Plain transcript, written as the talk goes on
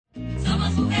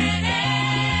Somos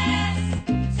mujeres,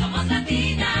 somos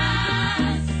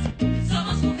latinas,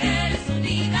 somos mujeres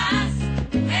unidas,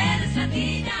 mujeres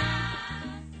latinas.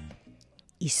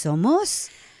 Y somos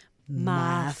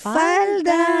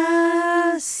Mafaldas.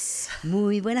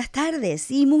 Muy buenas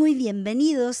tardes y muy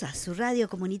bienvenidos a su radio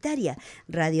comunitaria,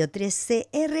 Radio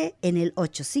 3CR en el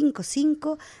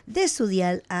 855 de su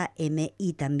dial AM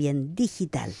y también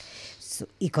digital.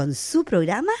 Y con su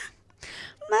programa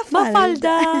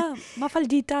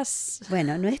Mafalditas.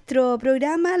 Bueno, nuestro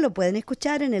programa lo pueden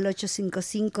escuchar en el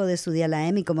 855 de su dial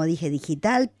AM y, como dije,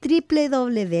 digital,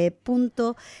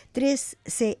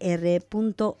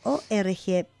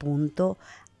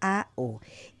 www.3cr.org.au.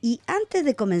 Y antes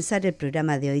de comenzar el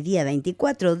programa de hoy día,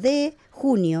 24 de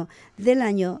junio del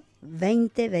año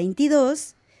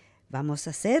 2022, vamos a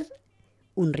hacer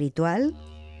un ritual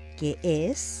que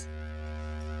es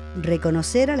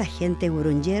reconocer a la gente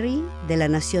Wurundjeri de la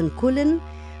nación Kulin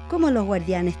como los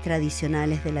guardianes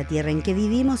tradicionales de la tierra en que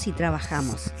vivimos y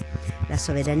trabajamos. La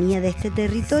soberanía de este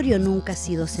territorio nunca ha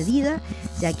sido cedida,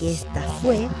 ya que esta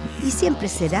fue y siempre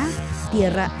será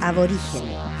tierra aborigen.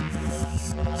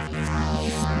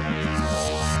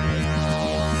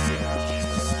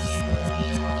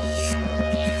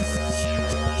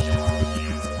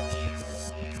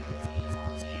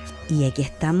 Y aquí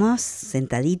estamos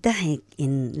sentaditas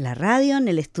en la radio, en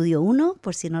el estudio 1,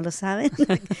 por si no lo saben.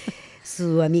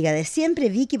 Su amiga de siempre,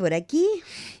 Vicky, por aquí.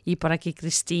 Y por aquí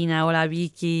Cristina. Hola,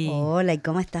 Vicky. Hola, ¿y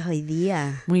cómo estás hoy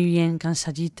día? Muy bien,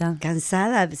 cansadita.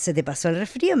 ¿Cansada? ¿Se te pasó el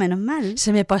resfrío? Menos mal.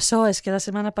 Se me pasó, es que la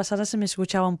semana pasada se me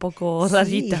escuchaba un poco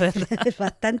rarita, Sí, ¿verdad?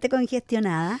 bastante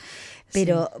congestionada.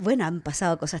 Pero Sí. bueno, han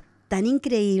pasado cosas tan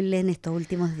increíbles en estos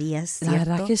últimos días, ¿cierto? La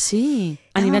verdad que sí.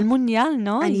 A Estamos nivel mundial,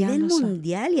 ¿no? A Ya nivel no sé.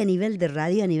 mundial y a nivel de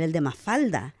radio, a nivel de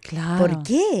Mafalda. Claro. ¿Por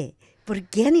qué? ¿Por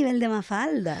qué a nivel de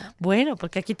Mafalda? Bueno,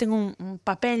 porque aquí tengo un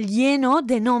papel lleno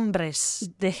de nombres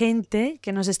de gente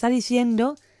que nos está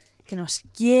diciendo que nos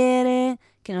quiere,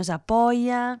 que nos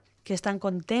apoya, que están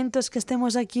contentos que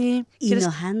estemos aquí. Y ¿Quieres-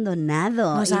 nos han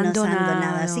donado. Nos y han nos han donado.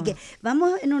 donado. Así que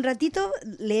vamos en un ratito,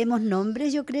 leemos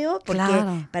nombres, yo creo, porque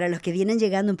Claro. para los que vienen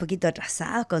llegando un poquito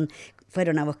atrasados,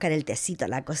 fueron a buscar el tecito a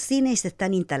la cocina y se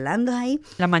están instalando ahí.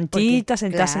 La mantita,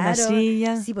 sentarse en la claro,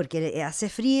 silla. Sí, porque hace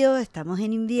frío, estamos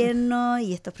en invierno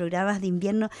y estos programas de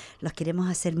invierno los queremos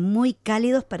hacer muy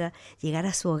cálidos para llegar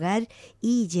a su hogar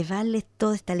y llevarles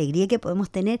toda esta alegría que podemos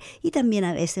tener y también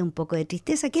a veces un poco de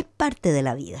tristeza, que es parte de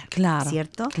la vida. Claro,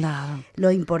 ¿Cierto? claro. Lo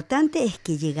importante es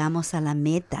que llegamos a la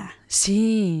meta.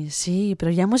 Sí, sí, pero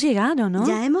ya hemos llegado, ¿no?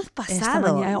 Ya hemos Esta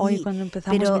pasado. mañana, hoy y- cuando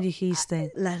empezamos pero, me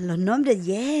dijiste. Los nombres,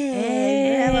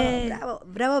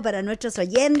 bravo para nuestros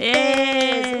oyentes.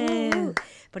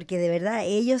 Porque de verdad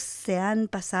ellos se han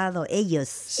pasado, ellas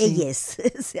se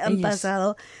han Ellas.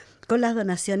 pasado con las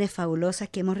donaciones fabulosas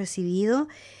que hemos recibido.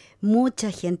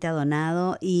 Mucha gente ha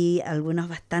donado y algunas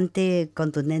bastante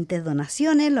contundentes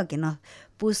donaciones, lo que nos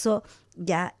puso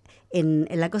ya en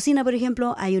la cocina, por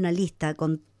ejemplo, hay una lista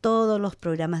con todos los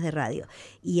programas de radio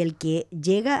y el que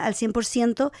llega al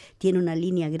 100% tiene una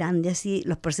línea grande, así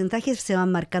los porcentajes se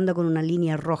van marcando con una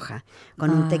línea roja,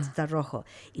 con un texto rojo,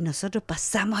 y nosotros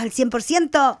pasamos al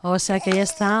 100%. O sea que ya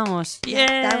estamos. Ya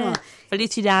estamos.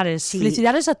 Felicidades. Sí.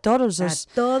 Felicidades a todos A los,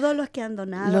 todos los que han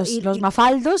donado. los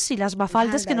mafaldos y las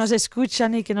mafaldas que Mafaldas. nos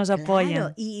escuchan y que nos Claro,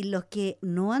 apoyan. y los que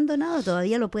no han donado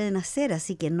todavía lo pueden hacer,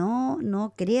 así que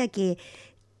no crea que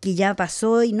ya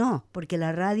pasó y no, porque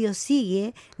la radio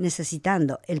sigue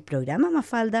necesitando. El programa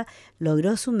Mafalda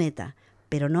logró su meta,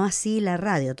 pero no así la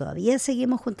radio. Todavía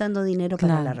seguimos juntando dinero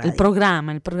para la Claro, radio. el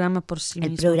programa por sí El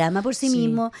mismo. programa por sí Sí.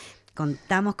 mismo.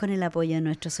 Contamos con el apoyo de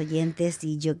nuestros oyentes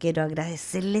y yo quiero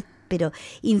agradecerles, pero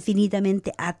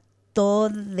infinitamente a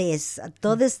todos los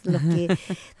que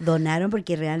donaron,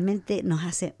 porque realmente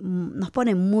nos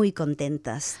pone muy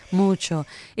contentas. Mucho.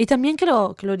 Y también que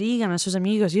lo digan a sus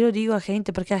amigos. Yo lo digo a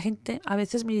gente, porque la gente a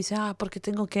veces me dice, porque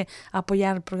tengo que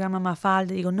apoyar el programa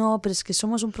Mafalda. Digo, no, pero es que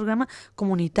somos un programa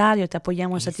comunitario. Te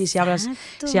apoyamos a ti si hablas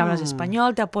Exacto.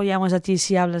 español, te apoyamos a ti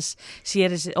si eres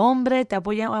hombre, te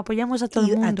apoyamos a todo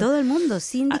Y el mundo. a todo el mundo,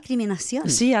 sin discriminación.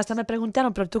 Sí, hasta me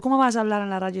preguntaron, pero ¿tú cómo vas a hablar en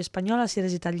la radio española si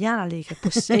eres italiana? Le dije,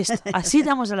 pues esto, así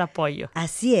damos el apoyo.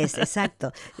 Así es,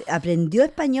 exacto. Aprendió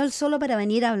español solo para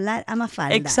venir a hablar a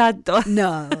Mafalda. Exacto.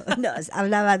 No,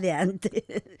 hablaba de antes.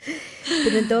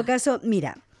 Pero en todo caso,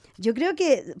 mira, yo creo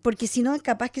que, porque si no,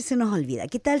 capaz que se nos olvida.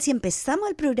 ¿Qué tal si empezamos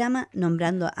el programa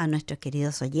nombrando a nuestros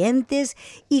queridos oyentes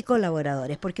y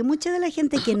colaboradores? Porque mucha de la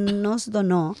gente que nos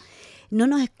donó no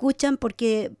nos escuchan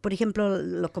porque, por ejemplo,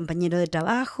 los compañeros de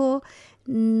trabajo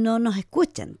no nos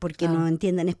escuchan porque no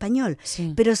entienden español,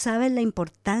 Sí. pero saben la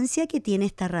importancia que tiene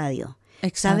esta radio.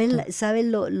 Exacto.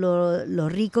 ¿Saben lo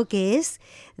rico que es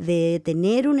de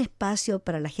tener un espacio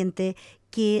para la gente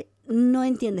que no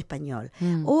entiende español?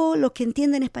 O los que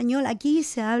entienden español, aquí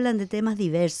se hablan de temas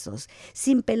diversos,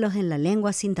 sin pelos en la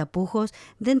lengua, sin tapujos,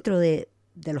 dentro de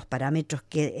los parámetros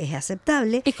que es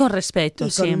aceptable. Y con respeto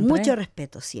Y con siempre. mucho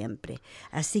respeto siempre.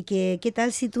 Así que, ¿qué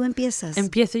tal si tú empiezas?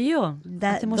 Empiezo yo.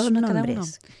 Da Hacemos dos uno cada uno.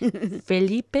 nombres.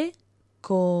 Felipe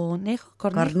Cornejo,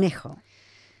 Cornejo.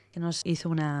 que nos hizo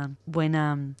una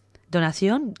buena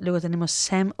donación. Luego tenemos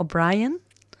Sam O'Brien,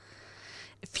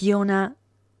 Fiona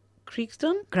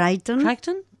Crichton, Crichton.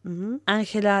 Ujú,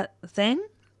 Angela Zen,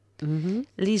 ujú.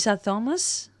 Lisa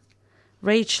Thomas,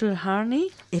 Rachel Harney.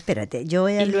 Espérate, yo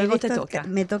voy a Y leer luego te esto, toca.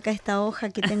 me toca esta hoja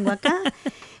que tengo acá.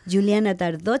 Juliana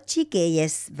Tardocci, que ella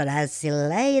es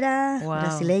brasileña.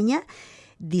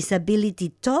 Disability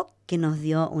Talk, que nos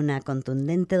dio una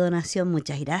contundente donación,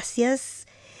 muchas gracias.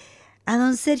 A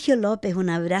don Sergio López, un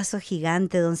abrazo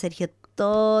gigante, don Sergio,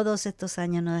 todos estos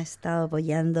años nos ha estado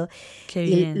apoyando. Qué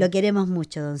Y bien. lo queremos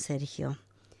mucho, don Sergio.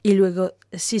 Y luego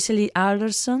Cicely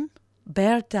Alderson,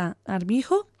 Berta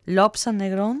Armijo, Lobsan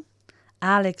Negrón,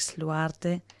 Alex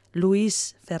Luarte,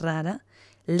 Luis Ferrara,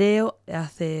 Leo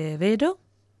Acevedo.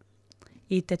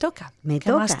 Y te toca. Me ¿Qué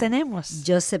toca. más tenemos?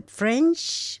 Joseph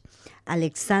French,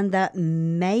 Alexandra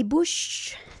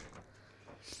Maybush,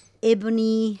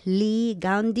 Ebony Lee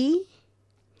Gandhi,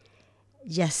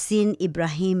 Yassin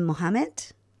Ibrahim Mohamed.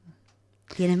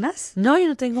 ¿Tienes más? No, yo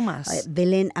no tengo más.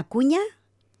 Belén Acuña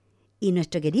y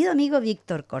nuestro querido amigo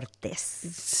Víctor Cortés.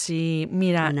 Sí,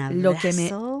 mira, Un lo que me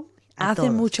abrazo a hace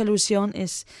todos. mucha ilusión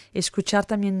es escuchar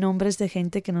también nombres de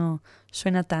gente que no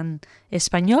suena tan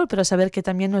español, pero saber que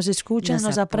también nos escuchan,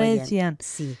 nos apoyan. aprecian.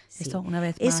 Sí, sí. Esto una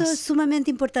vez Eso más. es sumamente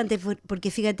importante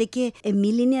porque fíjate que en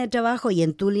mi línea de trabajo y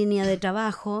en tu línea de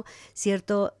trabajo,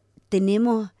 ¿cierto?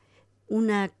 Tenemos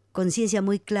una conciencia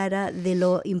muy clara de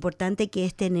lo importante que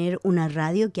es tener una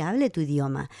radio que hable tu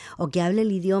idioma o que hable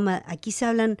el idioma. Aquí se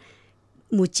hablan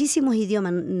muchísimos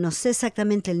idiomas, no sé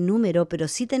exactamente el número, pero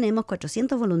sí tenemos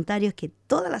 400 voluntarios que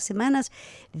todas las semanas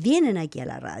vienen aquí a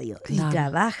la radio Claro. y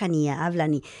trabajan y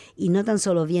hablan y no tan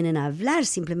solo vienen a hablar,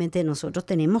 simplemente nosotros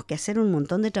tenemos que hacer un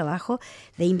montón de trabajo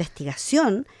de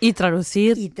investigación. Y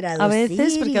traducir, Y traducir a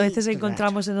veces, porque a veces y-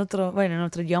 encontramos en otro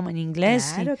idioma, en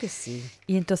inglés. Claro que sí.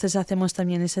 Y entonces hacemos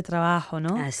también ese trabajo,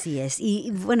 ¿no? Así es.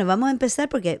 Y bueno, vamos a empezar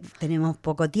porque tenemos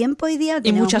poco tiempo hoy día. Y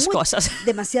tenemos muchas cosas.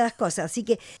 Demasiadas cosas. Así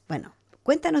que, bueno,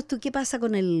 cuéntanos tú qué pasa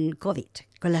con el COVID,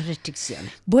 con las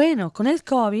restricciones. Bueno, con el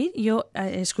COVID yo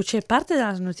escuché parte de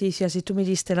las noticias y tú me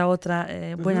diste la otra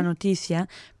buena noticia.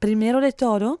 Primero de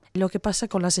todo, lo que pasa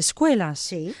con las escuelas.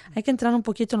 Sí. Hay que entrar un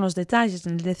poquito en los detalles,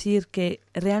 en decir que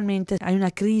realmente hay una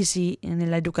crisis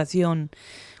en la educación.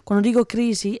 Cuando digo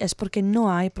crisis es porque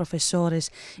no hay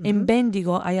profesores. En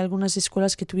Bendigo hay algunas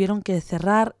escuelas que tuvieron que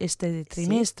cerrar este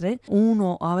trimestre,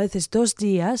 1 o a veces 2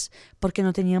 días, porque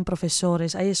no tenían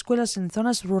profesores. Hay escuelas en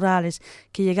zonas rurales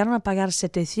que llegaron a pagar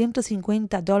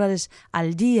 $750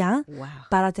 al día Wow.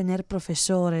 para tener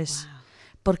profesores.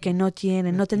 Porque no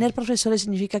tienen. No tener profesores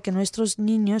significa que nuestros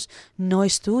niños no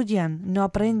estudian, no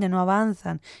aprenden, no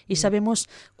avanzan. Y sabemos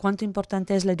cuánto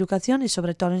importante es la educación y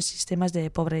sobre todo en sistemas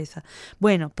de pobreza.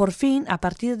 Bueno, por fin, a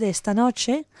partir de esta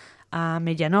noche, a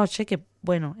medianoche, que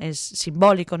bueno, es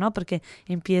simbólico, ¿no? Porque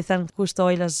empiezan justo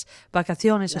hoy las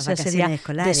vacaciones, Las o sea, sería vacaciones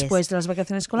escolares. después de las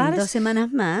vacaciones En escolares. 2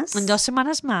 semanas más. En 2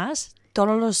 semanas más,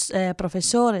 todos los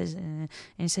profesores,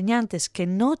 enseñantes que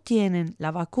no tienen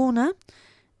la vacuna,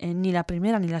 ni la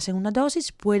primera ni la segunda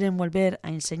dosis, pueden volver a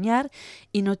enseñar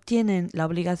y no tienen la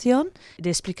obligación de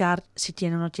explicar si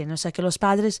tienen o no tienen. O sea que los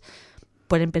padres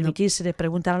pueden permitirse de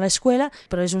preguntar a la escuela,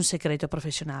 pero es un secreto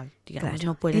profesional, digamos, Claro,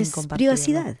 no pueden es compartirlo.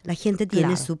 privacidad. La gente tiene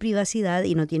Claro. su privacidad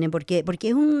y no tiene por qué, porque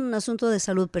es un asunto de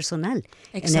salud personal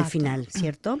en el Exacto. final,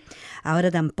 ¿cierto?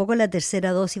 Ahora tampoco la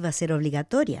tercera dosis va a ser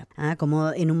obligatoria.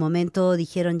 Como en un momento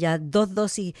dijeron ya 2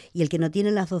 dosis y el que no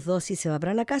tiene las 2 dosis se va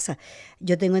para la casa.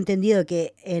 Yo tengo entendido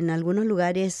que en algunos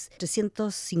lugares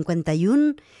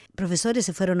 351 profesores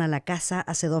se fueron a la casa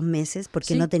hace 2 meses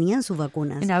porque Sí. no tenían sus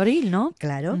vacunas. En abril, ¿no?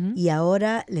 Claro, Ujú. y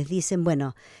ahora les dicen,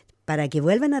 bueno, para que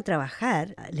vuelvan a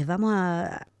trabajar, les vamos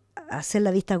a hacer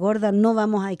la vista gorda, no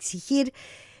vamos a exigir,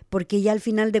 porque ya al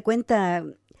final de cuentas,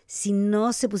 si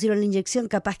no se pusieron la inyección,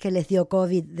 capaz que les dio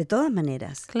COVID de todas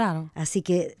maneras. Claro. Así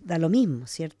que da lo mismo,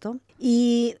 ¿cierto?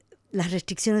 Y las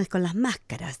restricciones con las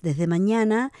máscaras. Desde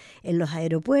mañana en los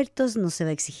aeropuertos no se va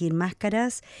a exigir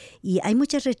máscaras y hay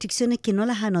muchas restricciones que no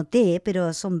las anoté,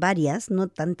 pero son varias, no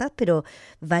tantas, pero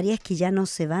varias que ya no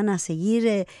se van a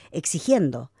seguir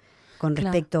exigiendo con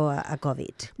Claro. respecto a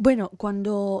COVID. Bueno,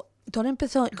 cuando todo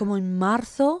empezó como en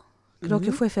marzo, creo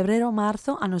que fue febrero o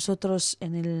marzo, a nosotros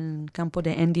en el campo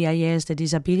de NDIS, de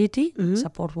Disability,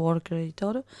 Support Worker y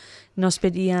todo, nos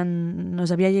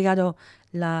había llegado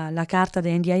la carta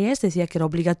de NDIS, decía que era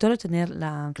obligatorio tener el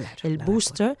la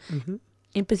booster. Ujú.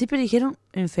 En principio dijeron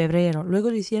en febrero, luego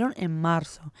lo hicieron en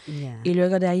marzo. Ya. Y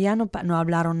luego de allá no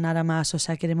hablaron nada más, o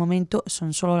sea que de momento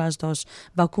son solo las 2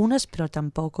 vacunas, pero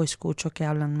tampoco escucho que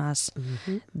hablan más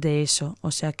de eso,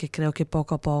 o sea que creo que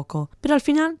poco a poco. Pero al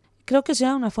final creo que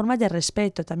sea una forma de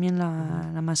respeto también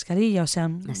la mascarilla, o sea,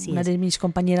 Así una es. de mis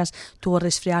compañeras tuvo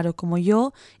resfriado como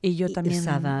yo y yo Y también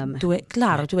usaba-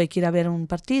 tuve que ir a ver a un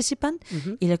participant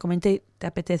y le comenté, te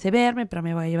apetece verme, pero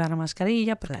me voy a llevar la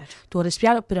mascarilla porque Claro. tuvo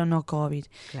resfriado, pero no COVID.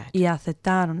 Claro. Y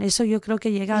aceptaron. Eso yo creo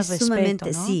que llega al Es respeto,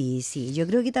 sumamente, ¿no? sí. Yo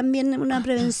creo que también una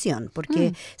prevención,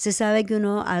 porque se sabe que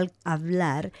uno al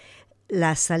hablar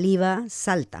la saliva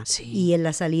salta. Sí. Y en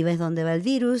la saliva es donde va el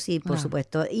virus y, por Claro.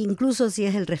 supuesto, incluso si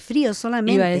es el resfrío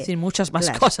solamente. Iba a decir muchas más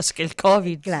Claro. cosas que el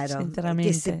COVID, Claro,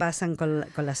 sinceramente. que se pasan con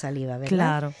la saliva, ¿verdad?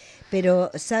 Claro. Pero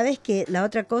sabes que la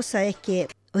otra cosa es que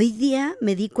hoy día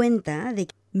me di cuenta de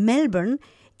que Melbourne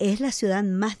es la ciudad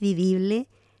más vivible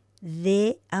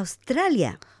de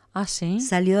Australia. Ah, sí.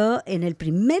 Salió en el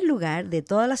primer lugar de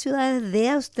todas las ciudades de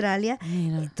Australia.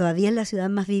 Mira. Todavía es la ciudad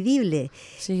más vivible.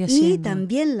 Sigue Y siendo.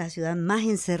 también la ciudad más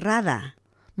encerrada.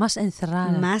 Más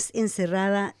encerrada. Más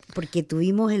encerrada porque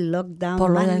tuvimos el lockdown Por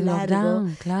lo más del largo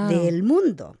lockdown, claro. del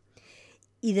mundo.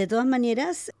 Y de todas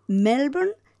maneras,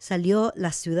 Melbourne salió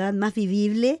la ciudad más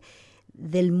vivible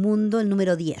del mundo, el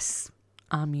número 10.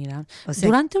 Ah, mira. O sea,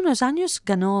 Durante unos años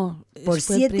ganó. por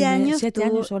fue 7 años. 7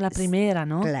 tuvo- años o la primera,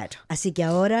 ¿no? Claro. Así que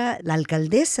ahora la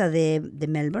alcaldesa de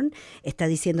Melbourne está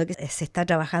diciendo que se está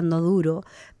trabajando duro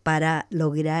para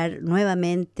lograr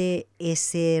nuevamente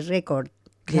ese récord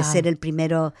de Claro. ser el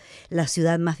primero, la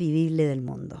ciudad más vivible del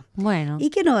mundo. Bueno,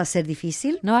 Y que no va a ser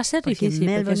difícil. no va a ser Porque difícil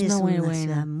porque Melbourne es es muy una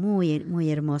ciudad buena.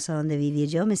 muy hermosa donde vivir.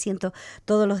 Yo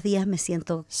todos los días me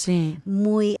siento Sí.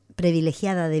 muy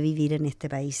privilegiada de vivir en este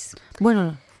país.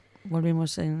 Bueno,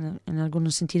 volvemos en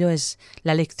algún sentido, es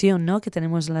la elección, ¿no? Que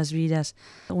tenemos en las vidas.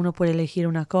 Uno puede elegir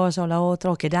una cosa o la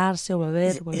otra, o quedarse, o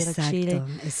volver a Chile.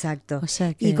 Exacto. O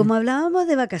sea que- Y como hablábamos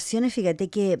de vacaciones, fíjate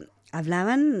que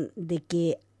hablaban de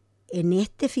que en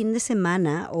este fin de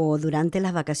semana o durante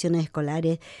las vacaciones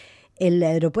escolares, el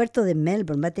aeropuerto de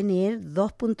Melbourne va a tener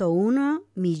 2.1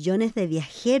 millones de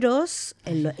viajeros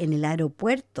en el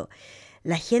aeropuerto.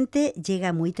 La gente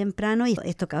llega muy temprano y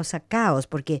esto causa caos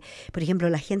porque, por ejemplo,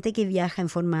 la gente que viaja en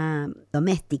forma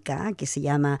doméstica, que se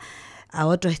llama a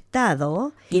otro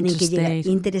estado, tienen que llegar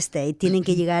interstate, tienen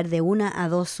que llegar de 1 a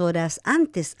 2 horas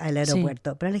antes al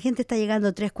aeropuerto, pero la gente está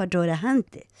llegando 3-4 horas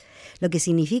antes, lo que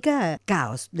significa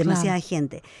caos, demasiada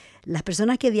gente. Las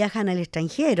personas que viajan al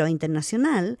extranjero,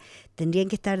 internacional, tendrían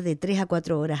que estar de 3 a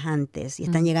 4 horas antes y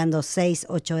están llegando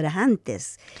 6-8 horas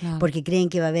antes Claro. porque creen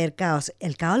que va a haber caos.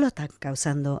 El caos lo están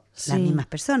causando las Sí. mismas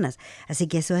personas. Así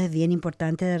que eso es bien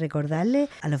importante de recordarle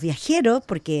a los viajeros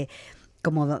porque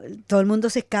como todo el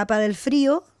mundo se escapa del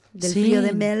frío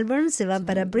de Melbourne, se van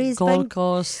para Brisbane Gold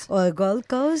Coast. o el Gold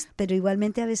Coast, pero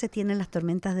igualmente a veces tienen las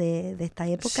tormentas de esta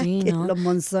época, Sí, que ¿no? los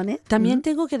monzones. También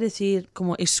tengo que decir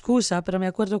como excusa, pero me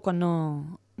acuerdo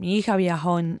cuando mi hija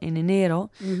viajó en enero,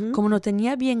 como no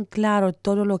tenía bien claro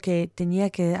todo lo que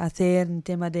tenía que hacer en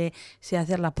tema de si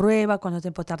hacer la prueba, cuánto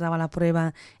tiempo tardaba la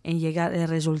prueba en llegar el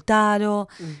resultado,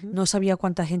 no sabía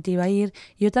cuánta gente iba a ir.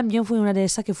 Yo también fui una de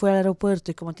esas que fue al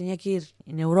aeropuerto y como tenía que ir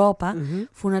en Europa,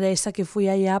 fue una de esas que fui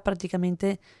allá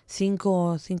prácticamente 5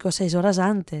 o 6 horas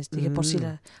antes, dije por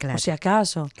claro. por si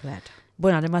acaso. Claro.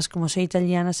 Bueno, además, como soy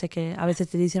italiana, sé que a veces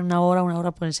te dicen una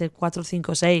hora pueden ser 4,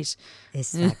 5, 6.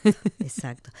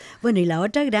 Exacto. Bueno, y la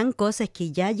otra gran cosa es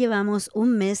que ya llevamos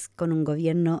un mes con un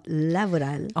gobierno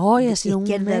laboral Hoy de ha sido un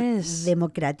izquierda mes.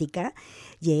 democrática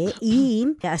y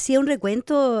hacía un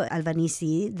recuento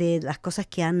Albanese de las cosas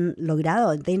que han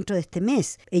logrado dentro de este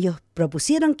mes. Ellos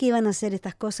propusieron que iban a hacer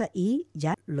estas cosas y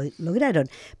ya lo lograron.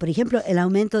 Por ejemplo, el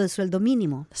aumento del sueldo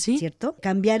mínimo, ¿Sí? ¿cierto?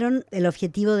 Cambiaron el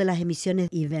objetivo de las emisiones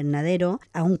invernadero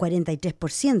a un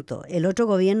 43%. El otro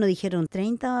gobierno dijeron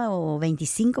 30 o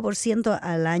 25%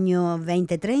 al año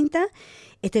 2030.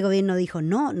 Este gobierno dijo,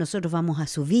 no, nosotros vamos a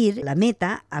subir la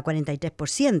meta a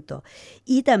 43%.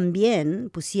 Y también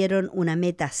pusieron una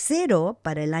meta cero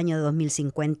para el año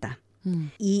 2050.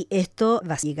 Y esto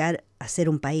va a llegar a ser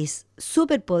un país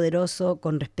súper poderoso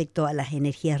con respecto a las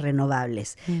energías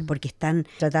renovables, porque están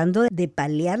tratando de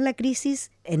paliar la crisis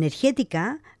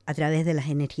energética a través de las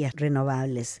energías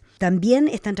renovables. También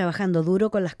están trabajando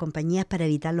duro con las compañías para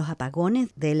evitar los apagones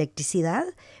de electricidad,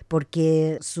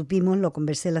 porque supimos, lo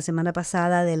conversé la semana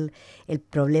pasada, del el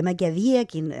problema que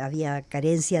había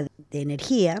carencia de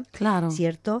energía, Claro.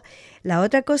 ¿cierto? La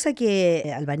otra cosa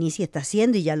que Albanese está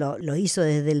haciendo, y ya lo hizo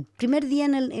desde el primer día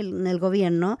en el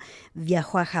gobierno,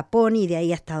 viajó a Japón y de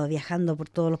ahí ha estado viajando por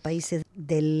todos los países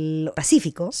del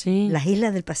Pacífico, Sí. las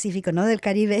islas del Pacífico, no del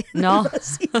Caribe, No. del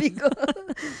Pacífico,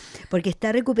 porque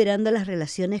está recuperando las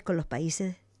relaciones con los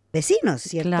países vecinos,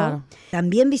 ¿cierto? Claro.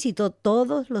 También visitó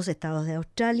todos los estados de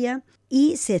Australia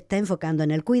y se está enfocando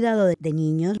en el cuidado de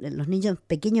niños. Los niños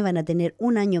pequeños van a tener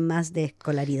 1 año más de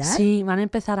escolaridad. Sí, van a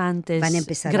empezar antes. Van a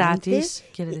empezar gratis, antes,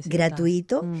 quiere decir,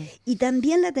 gratuito, claro. y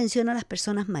también la atención a las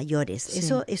personas mayores. Sí.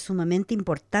 Eso es sumamente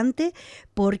importante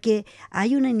porque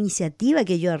hay una iniciativa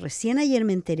que yo recién ayer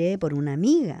me enteré por una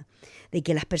amiga, de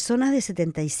que las personas de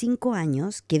 75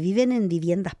 años que viven en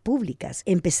viviendas públicas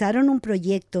empezaron un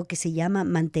proyecto que se llama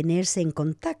Mantenerse en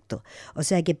Contacto. O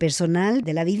sea que personal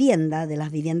de la vivienda, de las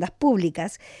viviendas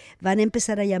públicas, van a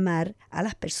empezar a llamar a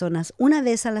las personas una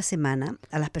vez a la semana,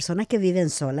 a las personas que viven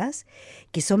solas,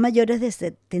 que son mayores de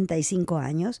 75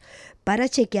 años, para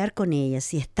chequear con ellas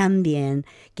si están bien,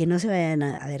 que no se vayan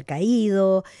a haber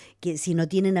caído, que si no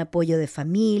tienen apoyo de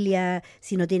familia,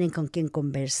 si no tienen con quién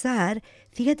conversar.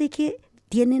 Fíjate que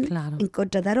Claro.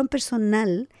 contrataron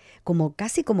personal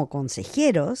casi como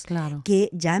consejeros Claro. que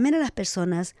llamen a las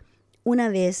personas una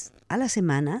vez a la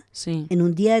semana, Sí. en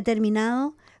un día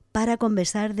determinado, para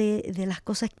conversar de las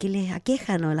cosas que les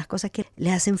aquejan o de las cosas que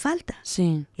les hacen falta.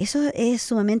 Sí. Eso es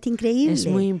sumamente increíble. Es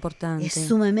muy importante. Es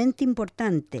sumamente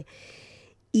importante.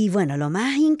 Y bueno, lo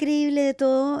más increíble de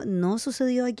todo no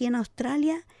sucedió aquí en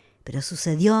Australia, pero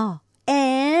sucedió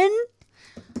en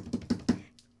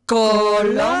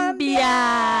Colombia.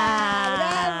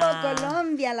 ¡Bravo,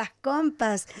 Colombia! Las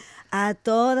compas. A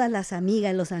todas las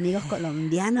amigas, los amigos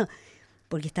colombianos,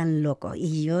 porque están locos.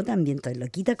 Y yo también estoy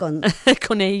loquita con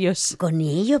Con ellos.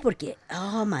 ellos, porque,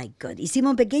 oh my God,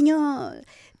 hicimos un pequeño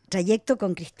trayecto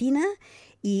con Cristina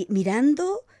y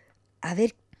mirando a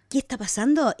ver qué está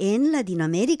pasando en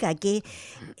Latinoamérica, que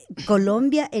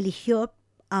Colombia eligió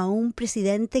a un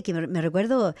presidente que me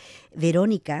recuerdo,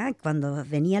 Verónica, cuando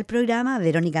venía al programa.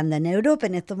 Verónica anda en Europa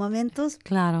en estos momentos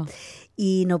Claro.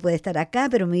 y no puede estar acá,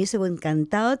 pero me hubiese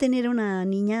encantado tener una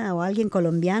niña o alguien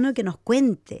colombiano que nos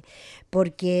cuente,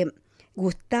 porque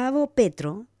Gustavo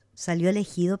Petro salió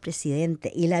elegido presidente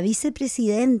y la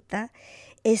vicepresidenta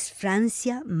es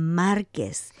Francia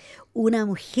Márquez, una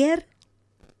mujer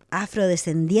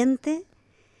afrodescendiente.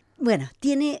 Bueno,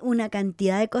 tiene una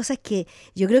cantidad de cosas que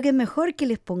yo creo que es mejor que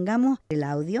les pongamos el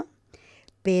audio.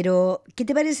 Pero, ¿qué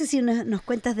te parece si nos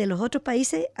cuentas de los otros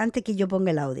países antes que yo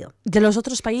ponga el audio? De los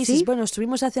otros países, ¿Sí? bueno,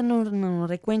 estuvimos haciendo un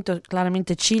recuento,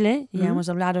 claramente Chile, ya hemos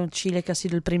hablado, Chile que ha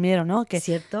sido el primero, ¿no? Que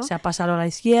 ¿Cierto? se ha pasado a la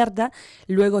izquierda.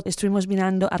 Luego estuvimos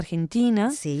mirando Argentina.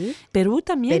 Sí. Perú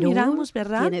también Perú miramos,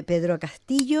 ¿verdad? Tiene Pedro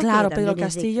Castillo. Claro, que Pedro también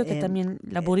es Castillo, que también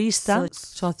laborista,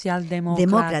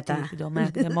 demócrata.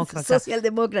 demócrata.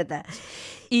 Socialdemócrata.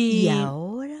 Y Y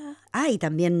ahora... y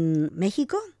también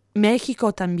México.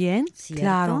 México también, ¿Cierto?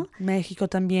 claro, México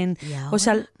también. Y ahora O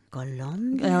sea,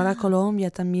 Colombia. ahora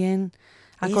Colombia también.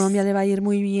 A Es- Colombia le va a ir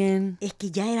muy bien. Es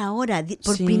que ya era hora.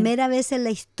 Por Sí. primera vez en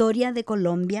la historia de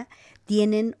Colombia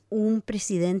tienen un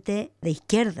presidente de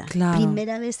izquierda. Claro.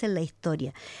 Primera vez en la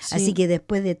historia. Sí. Así que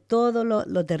después de todo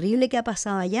lo terrible que ha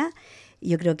pasado allá,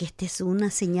 yo creo que esta es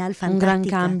una señal fantástica. Un gran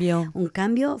cambio. Un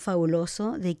cambio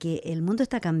fabuloso de que el mundo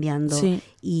está cambiando Sí.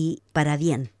 y para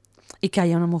bien. Y que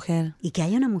haya una mujer. Y que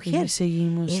haya una mujer. Y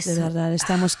seguimos, de Eso. verdad,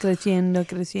 estamos creciendo.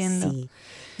 Sí.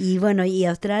 Y bueno, y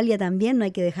Australia también, no hay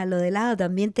que dejarlo de lado,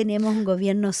 también tenemos un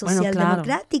gobierno Bueno, claro.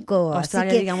 socialdemocrático. Australia,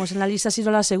 así que, digamos, en la lista ha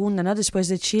sido la segunda, ¿no? Después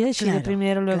de Chile, Chile claro,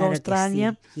 primero, luego claro que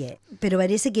Australia. sí. Yeah. Pero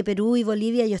parece que Perú y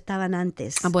Bolivia ya estaban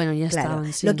antes. Ah, bueno, ya Claro.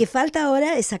 estaban, sí. Lo que falta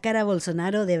ahora es sacar a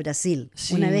Bolsonaro de Brasil.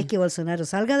 Sí. Una vez que Bolsonaro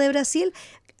salga de Brasil,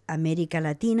 América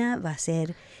Latina va a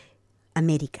ser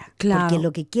América. Claro. Porque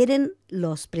lo que quieren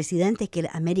los presidentes es que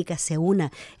América se una.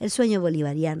 El sueño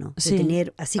bolivariano de Sí.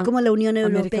 tener, así como la Unión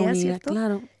América Europea, Unida, ¿cierto?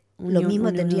 claro. Lo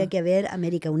mismo tendría que haber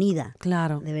América Unida.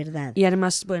 Claro. De verdad. Y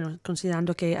además, bueno,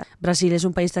 considerando que Brasil es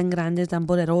un país tan grande, tan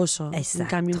poderoso, Exacto. en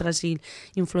cambio en Brasil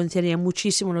influenciaría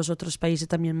muchísimo los otros países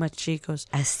también más chicos.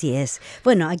 Así es.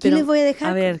 Bueno, aquí Pero, les voy a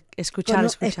dejar... a ver, escuchar.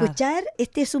 Escuchar,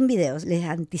 este es un video, les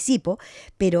anticipo,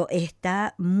 pero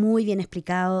está muy bien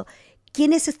explicado.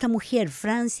 ¿Quién es esta mujer?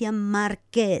 Francia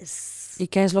Márquez. ¿Y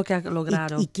qué es lo que ha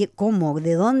logrado? ¿Cómo?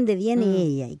 ¿De dónde viene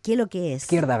ella? ¿Y qué es lo que es? La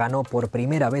izquierda ganó por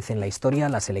primera vez en la historia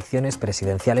las elecciones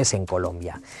presidenciales en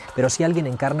Colombia. Pero si alguien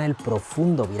encarna el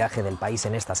profundo viraje del país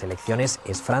en estas elecciones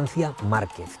es Francia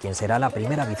Márquez, quien será la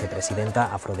primera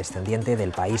vicepresidenta afrodescendiente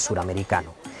del país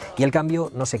suramericano. Y el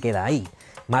cambio no se queda ahí.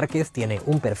 Márquez tiene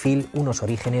un perfil, unos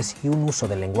orígenes y un uso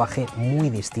del lenguaje muy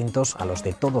distintos a los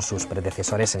de todos sus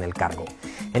predecesores en el cargo.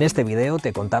 En este video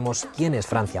te contamos quién es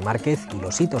Francia Márquez y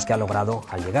los hitos que ha logrado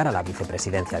al llegar a la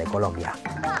vicepresidencia de Colombia.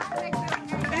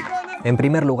 En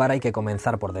primer lugar, hay que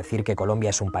comenzar por decir que Colombia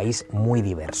es un país muy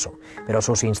diverso, pero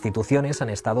sus instituciones han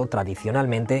estado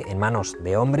tradicionalmente en manos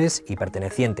de hombres y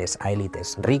pertenecientes a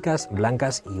élites ricas,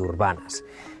 blancas y urbanas.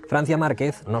 Francia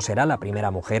Márquez no será la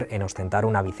primera mujer en ostentar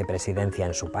una vicepresidencia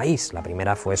en su país. La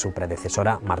primera fue su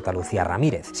predecesora Marta Lucía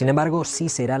Ramírez. Sin embargo, sí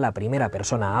será la primera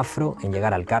persona afro en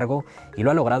llegar al cargo y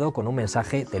lo ha logrado con un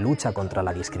mensaje de lucha contra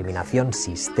la discriminación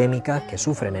sistémica que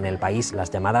sufren en el país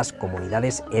las llamadas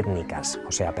comunidades étnicas,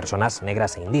 o sea, personas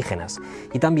negras e indígenas,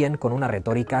 y también con una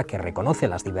retórica que reconoce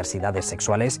las diversidades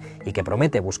sexuales y que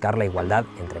promete buscar la igualdad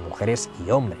entre mujeres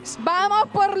y hombres. ¡Vamos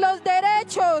por los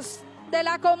derechos de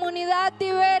la comunidad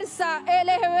diversa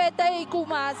LGBTIQ+!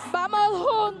 ¡Vamos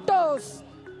juntos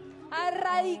a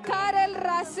erradicar el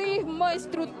racismo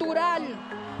estructural!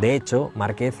 De hecho,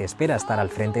 Márquez espera estar al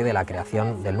frente de la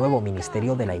creación del nuevo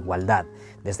Ministerio de la Igualdad,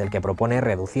 desde el que propone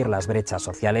reducir las brechas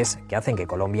sociales que hacen que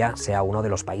Colombia sea uno de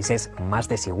los países más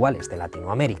desiguales de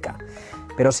Latinoamérica.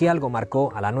 Pero si algo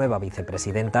marcó a la nueva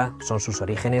vicepresidenta son sus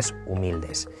orígenes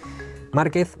humildes.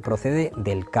 Márquez procede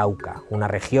del Cauca, una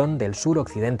región del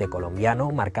suroccidente colombiano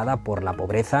marcada por la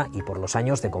pobreza y por los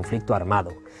años de conflicto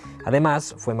armado.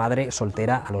 Además, fue madre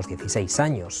soltera a los 16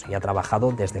 años y ha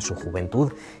trabajado desde su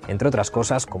juventud, entre otras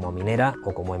cosas, como minera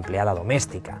o como empleada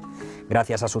doméstica.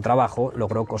 Gracias a su trabajo,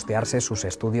 logró costearse sus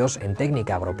estudios en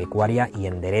técnica agropecuaria y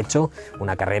en Derecho,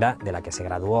 una carrera de la que se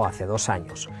graduó hace 2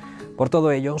 años. Por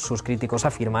todo ello, sus críticos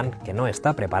afirman que no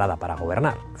está preparada para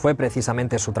gobernar. Fue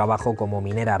precisamente su trabajo como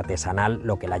minera artesanal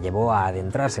lo que la llevó a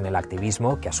adentrarse en el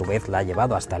activismo, que a su vez la ha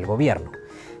llevado hasta el gobierno.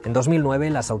 En 2009,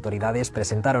 las autoridades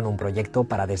presentaron un proyecto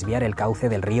para desviar el cauce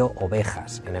del río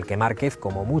Ovejas, en el que Márquez,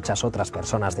 como muchas otras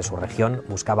personas de su región,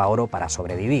 buscaba oro para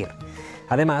sobrevivir.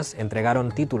 Además,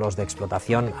 entregaron títulos de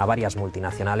explotación a varias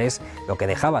multinacionales, lo que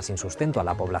dejaba sin sustento a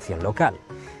la población local.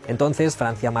 Entonces,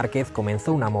 Francia Márquez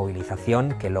comenzó una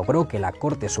movilización que logró que la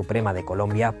Corte Suprema de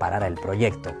Colombia parara el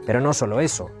proyecto. Pero no solo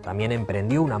eso, también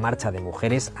emprendió una marcha de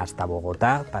mujeres hasta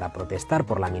Bogotá para protestar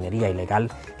por la minería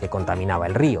ilegal que contaminaba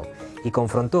el río y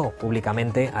confrontó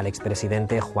públicamente al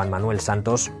expresidente Juan Manuel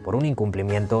Santos por un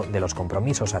incumplimiento de los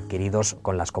compromisos adquiridos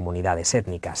con las comunidades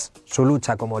étnicas. Su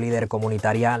lucha como líder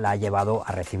comunitaria la ha llevado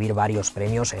a recibir varios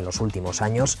premios en los últimos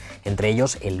años, entre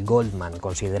ellos el Goldman,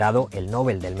 considerado el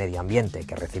Nobel del Medio Ambiente,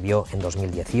 que recibió en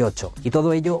 2018. Y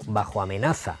todo ello bajo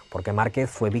amenaza, porque Márquez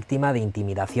fue víctima de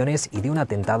intimidaciones y de un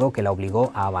atentado que la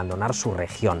obligó a abandonar su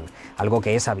región, algo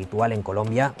que es habitual en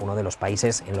Colombia, uno de los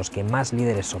países en los que más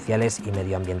líderes sociales y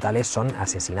medioambientales son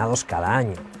asesinados cada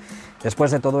año.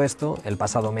 Después de todo esto, el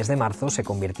pasado mes de marzo se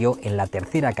convirtió en la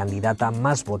tercera candidata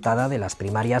más votada de las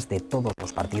primarias de todos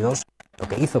los partidos, lo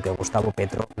que hizo que Gustavo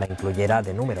Petro la incluyera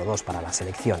de número 2 para las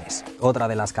elecciones. Otra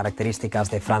de las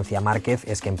características de Francia Márquez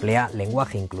es que emplea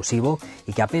lenguaje inclusivo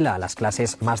y que apela a las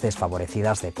clases más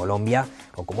desfavorecidas de Colombia,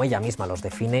 o como ella misma los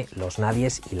define, los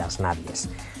nadies y las nadies.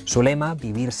 Su lema,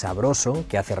 Vivir sabroso,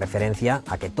 que hace referencia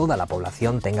a que toda la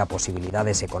población tenga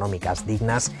posibilidades económicas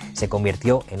dignas, se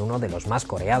convirtió en uno de los más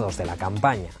coreados de la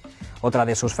campaña. Otra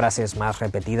de sus frases más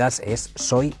repetidas es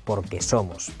 «soy porque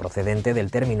somos», procedente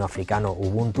del término africano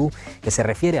Ubuntu, que se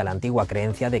refiere a la antigua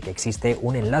creencia de que existe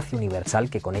un enlace universal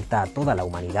que conecta a toda la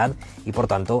humanidad y, por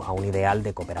tanto, a un ideal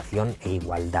de cooperación e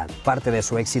igualdad. Parte de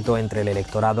su éxito entre el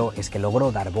electorado es que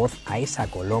logró dar voz a esa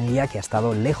Colombia que ha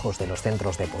estado lejos de los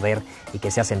centros de poder y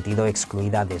que se ha sentido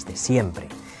excluida desde siempre.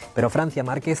 Pero Francia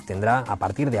Márquez tendrá, a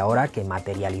partir de ahora, que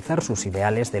materializar sus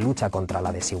ideales de lucha contra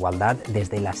la desigualdad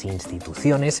desde las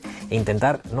instituciones e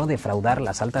intentar no defraudar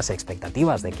las altas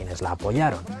expectativas de quienes la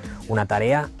apoyaron. Una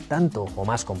tarea tanto o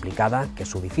más complicada que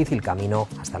su difícil camino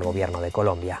hasta el gobierno de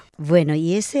Colombia. Bueno,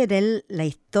 y esa era la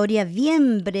historia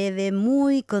bien breve,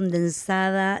 muy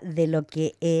condensada de lo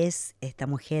que es esta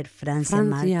mujer, Francia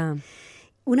Márquez.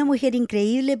 Una mujer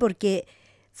increíble porque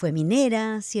fue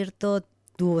minera, ¿cierto?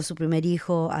 Tuvo su primer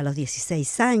hijo a los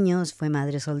 16 años, fue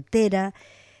madre soltera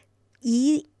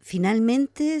y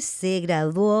finalmente se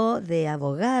graduó de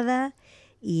abogada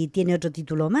y tiene otro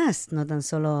título más, no tan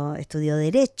solo estudió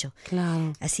Derecho.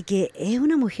 Claro. Así que es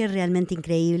una mujer realmente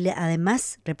increíble,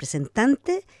 además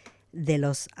representante de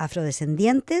los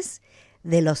afrodescendientes,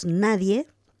 de los nadie,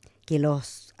 que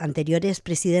los anteriores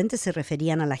presidentes se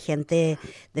referían a la gente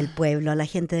del pueblo, a la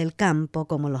gente del campo,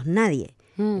 como los nadie,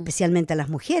 especialmente a las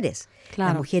mujeres. Claro.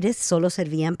 Las mujeres solo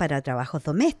servían para trabajos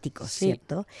domésticos, Sí.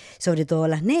 ¿cierto? Sobre todo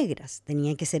las negras,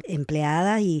 tenían que ser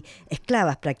empleadas y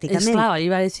esclavas prácticamente. Esclava,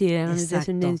 iba a decir, eran de Exacto.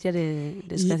 descendencia de Y de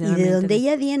desgraciadamente, donde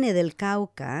ella viene, del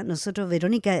Cauca, nosotros,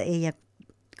 Verónica, ella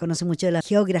conoce mucho de la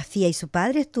geografía y su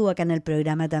padre estuvo acá en el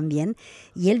programa también,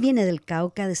 y él viene del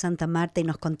Cauca, de Santa Marta, y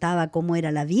nos contaba cómo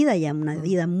era la vida, ya una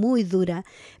vida muy dura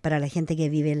para la gente que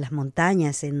vive en las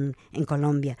montañas en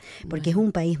Colombia, porque es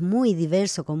un país muy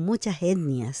diverso, con muchas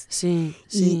etnias. Sí,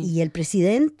 sí. Y el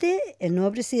presidente, el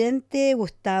nuevo presidente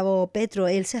Gustavo Petro,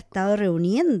 él se ha estado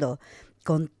reuniendo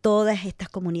con todas estas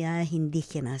comunidades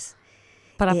indígenas.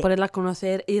 Para eh, poderla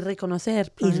conocer y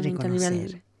reconocer, probablemente a nivel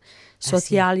reconocer.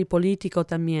 social y político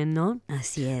también, ¿no?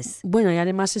 Así es. Bueno, y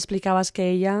además explicabas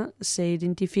que ella se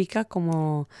identifica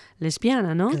como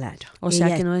lesbiana, ¿no? Claro. O sea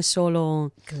Ella- que no es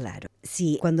solo... Claro.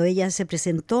 Sí, cuando ella se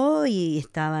presentó y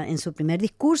estaba en su primer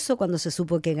discurso, cuando se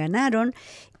supo que ganaron,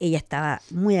 ella estaba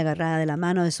muy agarrada de la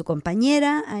mano de su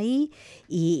compañera ahí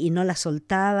y no la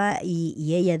soltaba,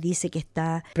 y ella dice que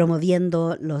está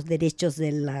promoviendo los derechos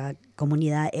de la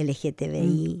comunidad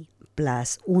LGTBI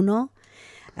plus 1.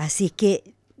 Así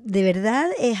que de verdad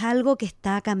es algo que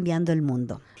está cambiando el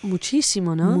mundo.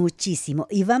 Muchísimo, ¿no? Muchísimo.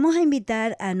 Y vamos a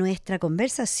invitar a nuestra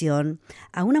conversación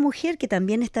a una mujer que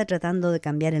también está tratando de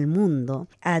cambiar el mundo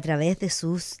a través de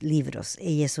sus libros.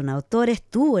 Ella es una autora,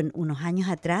 estuvo unos años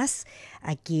atrás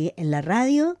aquí en la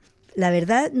radio. La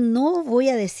verdad, no voy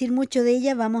a decir mucho de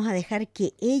ella, vamos a dejar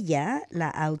que ella, la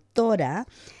autora,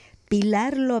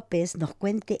 Pilar López, nos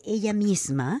cuente ella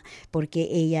misma, porque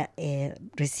ella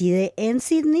reside en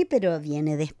Sydney, pero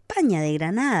viene de España, de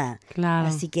Granada. Claro.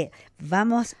 Así que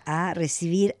vamos a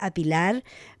recibir a Pilar.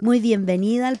 Muy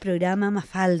bienvenida al programa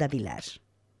Mafalda, Pilar.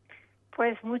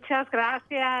 Pues muchas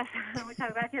gracias,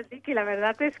 Vicky. La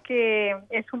verdad es que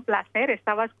es un placer.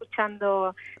 Estaba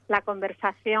escuchando la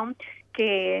conversación,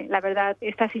 que la verdad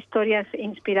estas historias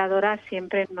inspiradoras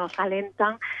siempre nos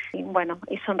alentan y bueno,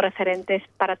 y son referentes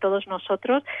para todos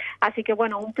nosotros. Así que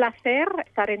bueno, un placer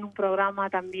estar en un programa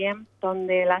también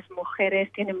donde las mujeres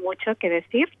tienen mucho que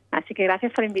decir. Así que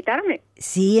gracias por invitarme.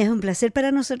 Sí, es un placer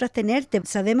para nosotros tenerte.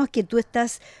 Sabemos que tú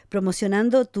estás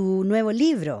promocionando tu nuevo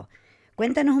libro.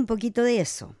 Cuéntanos un poquito de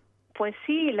eso. Pues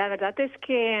sí, la verdad es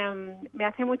que me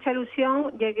hace mucha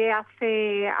ilusión. Llegué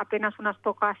hace apenas unas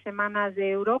pocas semanas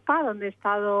de Europa, donde he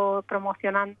estado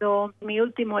promocionando mi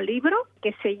último libro,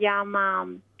 que se llama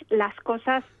Las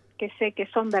cosas que sé que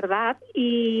son verdad.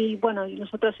 Y bueno,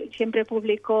 nosotros siempre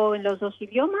publico en los dos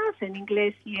idiomas, en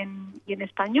inglés y en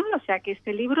español, o sea que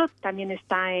este libro también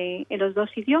está en los dos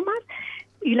idiomas.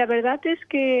 Y la verdad es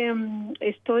que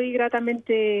estoy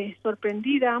gratamente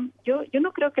sorprendida. Yo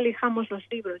no creo que elijamos los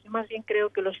libros, yo más bien creo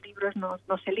que los libros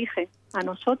nos eligen a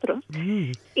nosotros.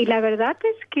 Y la verdad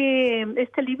es que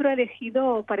este libro ha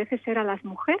elegido, parece ser, a las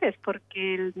mujeres,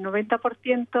 porque el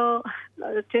 90%,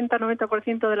 el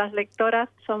 80-90% de las lectoras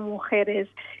son mujeres.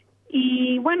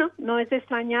 Y bueno, no es de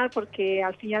extrañar porque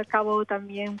al fin y al cabo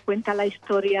también cuenta la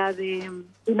historia de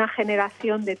una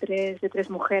generación de tres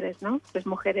mujeres, ¿no? 3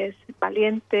 mujeres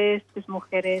valientes, 3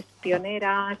 mujeres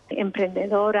pioneras,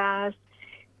 emprendedoras.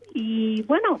 Y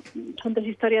bueno, son 3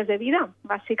 historias de vida,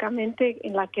 básicamente,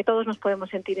 en las que todos nos podemos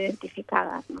sentir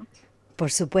identificadas, ¿no?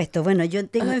 Por supuesto. Bueno, yo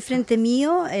tengo enfrente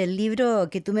mío el libro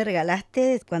que tú me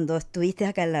regalaste cuando estuviste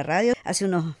acá en la radio hace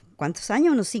unos, ¿cuántos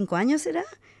años? ¿Unos 5 años será?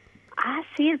 Ah,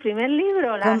 sí, el primer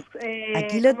libro.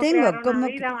 Aquí lo ¿Cómo tengo. crear una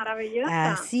vida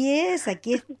maravillosa? Así es,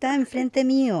 aquí está enfrente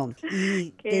mío.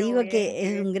 Y Qué te digo bien, que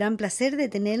qué es un gran placer de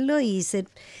tenerlo y ser,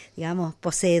 digamos,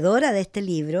 poseedora de este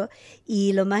libro.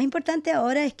 Y lo más importante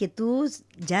ahora es que tú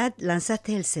ya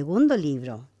lanzaste el segundo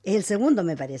libro. Es el segundo,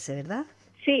 me parece, ¿verdad?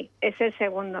 Sí, es el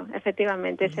segundo,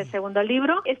 efectivamente, es el segundo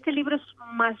libro. Este libro es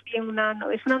más bien una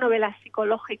novela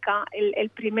psicológica. El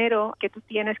primero que tú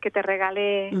tienes, que te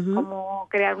regalé, Cómo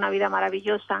crear una vida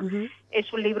maravillosa,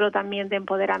 es un libro también de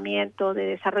empoderamiento, de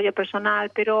desarrollo personal,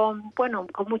 pero bueno,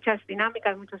 con muchas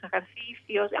dinámicas, muchos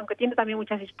ejercicios, aunque tiene también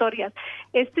muchas historias.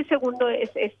 Este segundo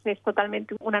es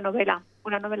totalmente una novela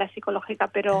psicológica,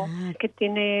 pero que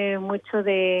tiene mucho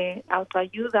de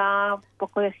autoayuda, un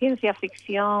poco de ciencia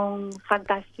ficción,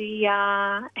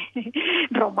 fantasía,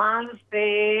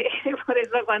 romance. Por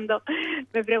eso cuando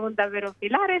me preguntan, pero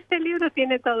Pilar, ¿este libro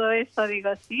tiene todo eso?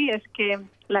 Digo, sí, es que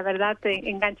la verdad te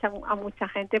engancha a mucha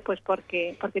gente, pues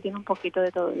porque tiene un poquito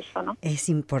de todo eso, ¿no? Es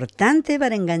importante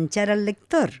para enganchar al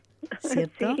lector,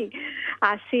 ¿cierto? Sí,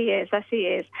 Así es, así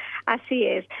es, así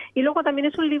es. Y luego también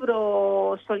es un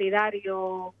libro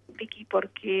solidario, Vicky,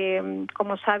 porque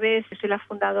como sabes, soy la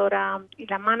fundadora y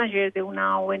la manager de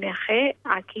una ONG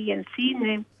aquí en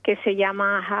Sydney que se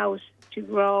llama House to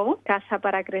Grow, Casa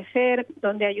para Crecer,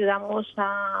 donde ayudamos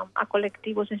a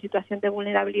colectivos en situación de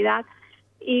vulnerabilidad.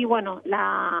 Y bueno,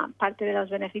 la parte de los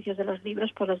beneficios de los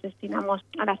libros pues los destinamos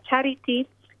a la charity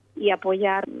y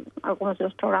apoyar algunos de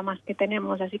los programas que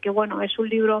tenemos. Así que bueno, es un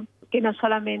libro que no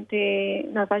solamente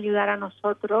nos va a ayudar a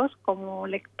nosotros como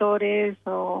lectores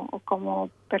o como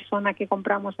persona que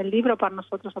compramos el libro para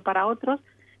nosotros o para otros,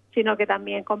 sino que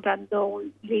también comprando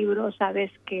un libro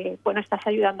sabes que bueno, estás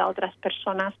ayudando a otras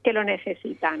personas que lo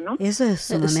necesitan, ¿no? Eso es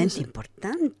sumamente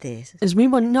importante. Es muy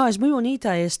es muy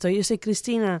bonita esto. Yo soy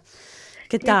Cristina.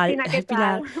 ¿Qué tal? Cristina, ¿qué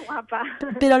Pilar? tal? Guapa.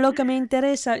 Pero lo que me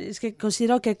interesa es que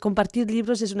considero que compartir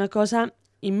libros es una cosa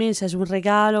inmensa, es un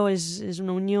regalo, es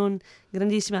una unión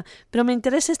grandísima. Pero me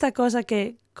interesa esta cosa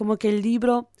que como que el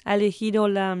libro ha elegido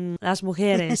las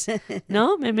mujeres,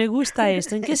 ¿no? Me gusta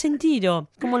esto. ¿En qué sentido?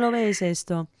 ¿Cómo lo ves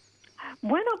esto?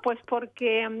 Bueno, pues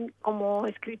porque como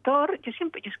escritor yo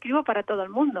escribo para todo el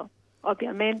mundo.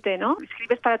 Obviamente, ¿no?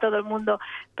 Escribes para todo el mundo,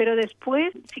 pero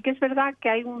después sí que es verdad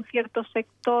que hay un cierto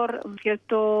sector, un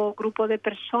cierto grupo de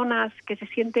personas que se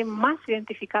sienten más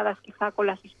identificadas quizá con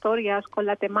las historias, con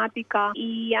la temática,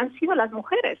 y han sido las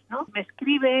mujeres, ¿no? Me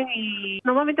escriben y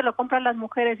normalmente lo compran las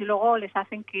mujeres y luego les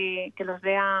hacen que los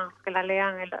lean, que la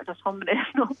lean los hombres,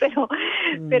 ¿no?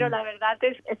 Pero la verdad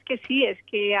es que sí, es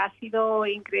que ha sido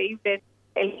increíble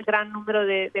el gran número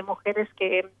de mujeres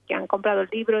que han comprado el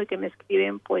libro y que me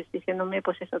escriben pues diciéndome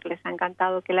pues eso, que les ha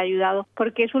encantado, que le ha ayudado,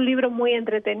 porque es un libro muy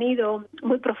entretenido,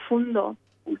 muy profundo,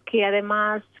 que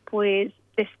además pues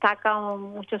destaca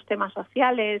muchos temas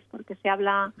sociales, porque se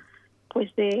habla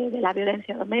pues de la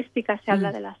violencia doméstica, se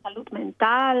habla de la salud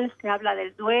mental, se habla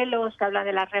del duelo, se habla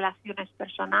de las relaciones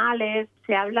personales,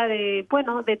 se habla de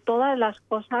todas las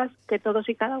cosas que todos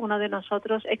y cada uno de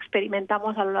nosotros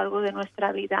experimentamos a lo largo de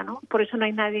nuestra vida, ¿no? Por eso no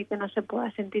hay nadie que no se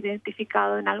pueda sentir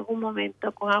identificado en algún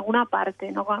momento con alguna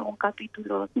parte, ¿no? Con algún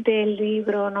capítulo del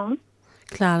libro, ¿no?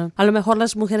 Claro, a lo mejor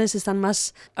las mujeres están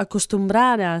más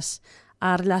acostumbradas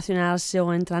a relacionarse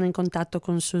o entrar en contacto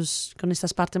con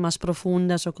estas partes más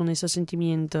profundas o con esos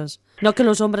sentimientos. No que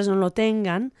los hombres no lo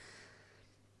tengan.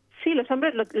 Sí, los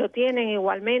hombres lo tienen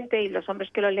igualmente y los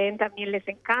hombres que lo leen también les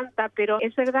encanta, pero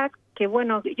es verdad que,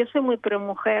 bueno, yo soy muy pro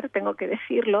mujer, tengo que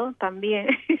decirlo también.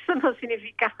 Eso no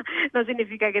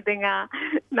significa que tenga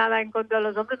nada en contra de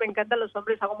los hombres. Me encantan los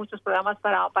hombres, hago muchos programas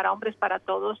para hombres, para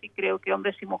todos, y creo que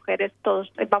hombres y mujeres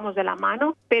todos vamos de la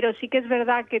mano. Pero sí que es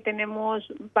verdad que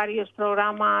tenemos varios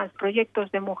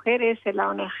proyectos de mujeres en la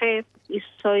ONG, y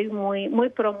soy muy, muy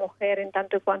pro mujer en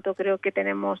tanto y cuanto creo que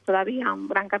tenemos todavía un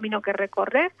gran camino que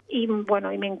recorrer. Y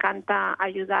bueno, y me encanta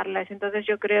ayudarlas. Entonces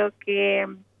yo creo que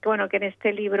en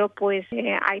este libro pues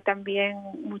hay también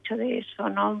mucho de eso,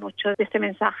 ¿no? Mucho de este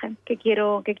mensaje que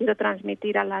quiero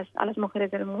transmitir a las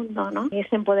mujeres del mundo, ¿no? Y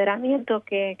ese empoderamiento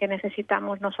que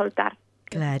necesitamos no soltar.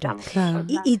 Claro.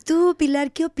 ¿Y tú,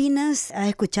 Pilar, qué opinas? Has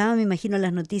escuchado, me imagino,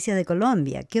 las noticias de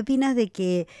Colombia. ¿Qué opinas de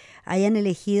que hayan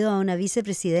elegido a una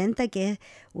vicepresidenta que es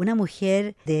una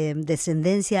mujer de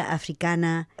descendencia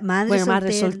africana,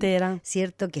 madre soltera,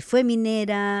 ¿cierto? Que fue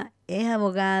minera, es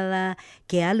abogada,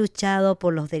 que ha luchado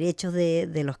por los derechos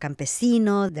de los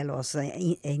campesinos, de los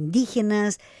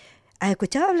indígenas. ¿Has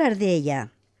escuchado hablar de ella,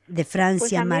 de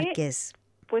Francia Márquez?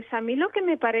 Pues a mí lo que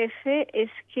me parece es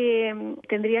que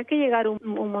tendría que llegar un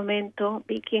momento,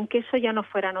 Vicky, en que eso ya no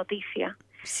fuera noticia.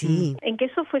 Sí. En que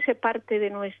eso fuese parte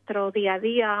de nuestro día a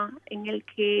día, en el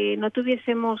que no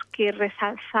tuviésemos que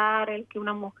resalzar el que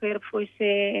una mujer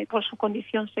fuese por su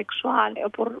condición sexual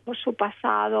o por su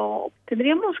pasado.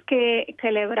 Tendríamos que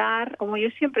celebrar, como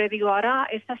yo siempre digo, ahora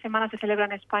esta semana se celebra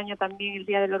en España también el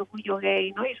Día del Orgullo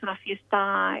Gay, ¿no? Y es una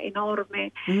fiesta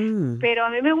enorme. Pero a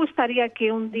mí me gustaría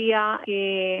que un día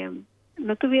que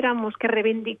no tuviéramos que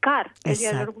reivindicar el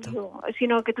Día del Orgullo,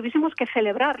 sino que tuviésemos que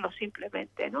celebrarlo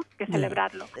simplemente, ¿no? Que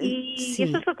celebrarlo. Y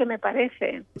eso es lo que me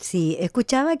parece. Sí,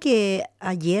 escuchaba que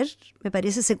ayer, me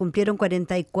parece, se cumplieron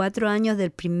 44 años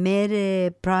del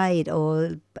primer Pride o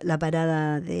la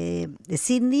parada de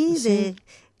Sydney, de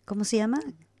 ¿cómo se llama?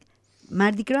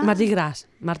 Mardi Gras.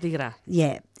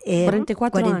 Yeah.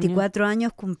 44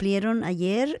 años cumplieron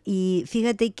ayer, y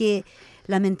fíjate que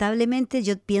lamentablemente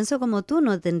yo pienso como tú,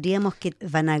 no tendríamos que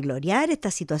vanagloriar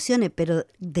estas situaciones, pero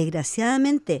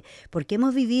desgraciadamente, porque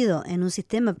hemos vivido en un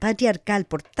sistema patriarcal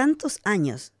por tantos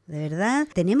años, de verdad,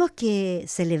 tenemos que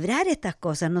celebrar estas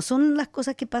cosas, no son las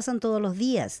cosas que pasan todos los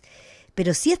días.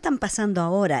 pero sí están pasando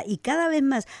ahora y cada vez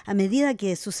más, a medida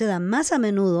que sucedan más a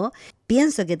menudo,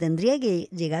 pienso que tendría que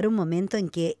llegar un momento en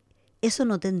que eso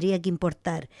no tendría que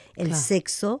importar, el Claro.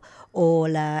 sexo o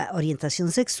la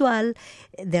orientación sexual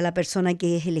de la persona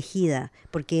que es elegida,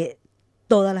 porque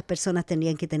todas las personas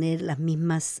tendrían que tener las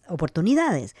mismas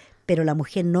oportunidades, pero la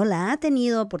mujer no la ha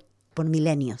tenido por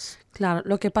milenios. Claro,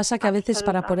 lo que pasa que a veces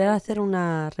para poder Absolutamente. hacer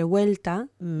una revuelta,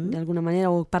 de alguna manera,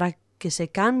 o para que se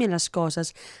cambien las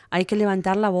cosas, hay que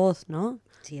levantar la voz, ¿no?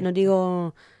 Cierto. No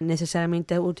digo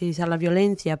necesariamente utilizar la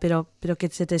violencia, pero que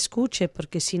se te escuche,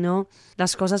 porque si no,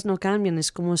 las cosas no cambian.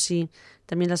 Es como si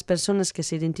también las personas que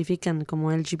se identifican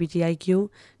como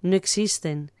LGBTIQ no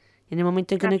existen. En el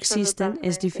momento en que no existen,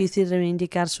 es Absolutamente. difícil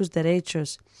reivindicar sus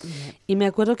derechos. Y me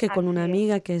acuerdo que con una Así es.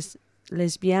 amiga que es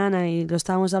lesbiana y lo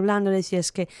estábamos hablando, le decía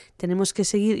es que tenemos que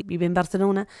seguir, vive en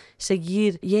Barcelona,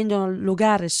 seguir yendo a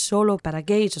lugares solo para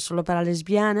gays o solo para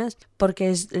lesbianas, porque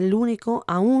es el único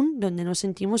aún donde nos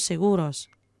sentimos seguros,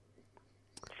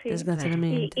 Sí.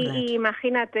 desgraciadamente. Y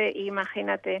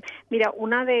imagínate, mira,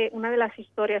 una de las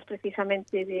historias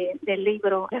precisamente del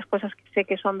libro, las cosas que sé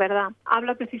que son verdad,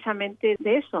 habla precisamente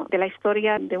de eso, de la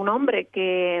historia de un hombre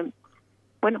que,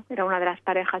 bueno, era una de las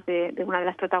parejas de una de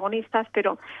las protagonistas,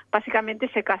 pero básicamente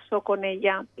se casó con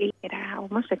ella y era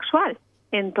homosexual.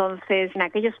 Entonces, en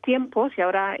aquellos tiempos, y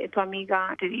ahora tu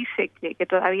amiga te dice que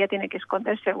todavía tiene que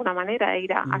esconderse de alguna manera e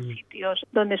ir a sitios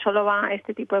donde solo va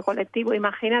este tipo de colectivo,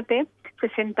 imagínate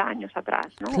 60 años atrás,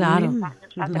 ¿no? Claro, 80 años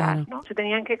atrás, claro. ¿no? Se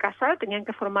tenían que casar, tenían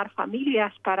que formar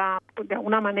familias para, pues, de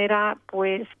alguna manera,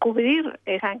 pues cubrir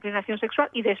esa inclinación sexual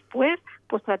y después,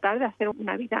 pues tratar de hacer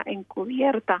una vida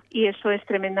encubierta. Y eso es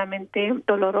tremendamente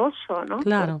doloroso, ¿no?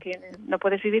 Claro. Porque no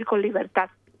puedes vivir con libertad.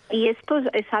 Y esto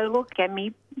es algo que a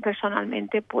mí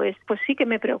personalmente pues sí que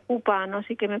me preocupa, ¿no?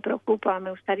 Sí que me preocupa. Me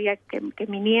gustaría que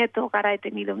mi nieto, que ahora he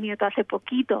tenido un nieto hace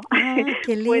poquito, Ah,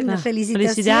 qué lindo, Pues,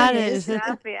 felicitaciones. felicidades.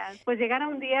 gracias, pues llegara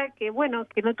un día que, bueno,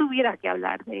 que no tuviera que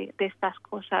hablar de estas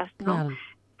cosas, ¿no? Claro,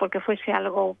 Porque fuese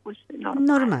algo pues normal.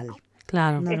 Normal. ¿no?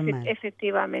 claro. Normal.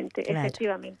 Efectivamente, Claro.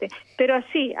 efectivamente. Pero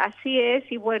así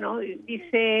es, y bueno,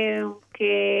 dice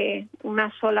que una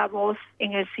sola voz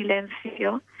en el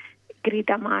silencio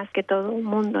grita más que todo el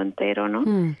mundo entero, ¿no?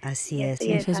 Así es.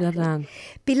 Y Eso es así. verdad.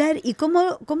 Pilar, ¿y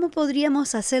cómo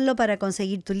podríamos hacerlo para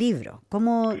conseguir tu libro?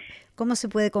 ¿Cómo se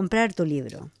puede comprar tu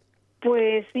libro?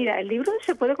 Pues mira, el libro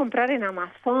se puede comprar en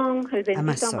Amazon, el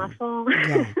bendito Amazon.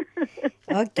 Ya.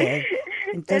 Ok.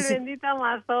 Entonces, el bendito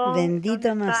Amazon. bendito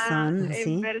donde está Amazon,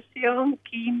 sí. En versión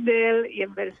Kindle y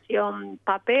en versión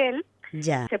papel.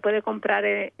 ya. Se puede comprar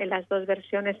en las dos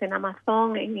versiones en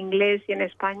Amazon, en inglés y en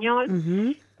español.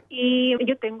 Ujú. Y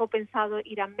yo tengo pensado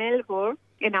ir a Melbourne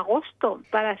en agosto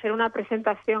para hacer una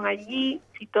presentación allí,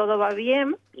 si todo va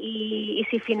bien, y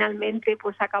si finalmente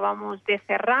pues acabamos de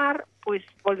cerrar, pues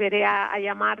volveré a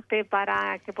llamarte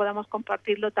para que podamos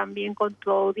compartirlo también con tu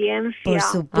audiencia. Por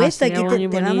supuesto, sería aquí muy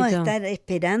te vamos a bonito. estar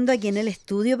esperando aquí en el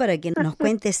estudio para que nos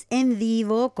cuentes en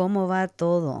vivo cómo va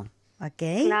todo. ¿Ok?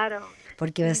 Claro.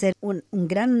 Porque va a ser un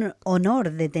gran honor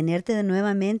de tenerte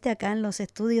nuevamente acá en los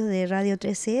estudios de Radio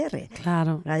 3CR,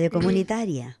 Claro. Radio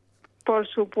Comunitaria. Por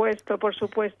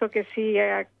supuesto que sí.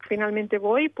 Finalmente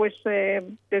voy, pues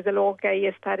desde luego que ahí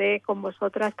estaré con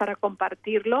vosotras para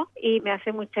compartirlo y me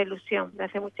hace mucha ilusión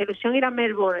ir a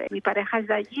Melbourne. Mi pareja es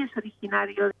de allí, es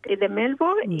originario de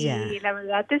Melbourne Ya. y la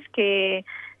verdad es que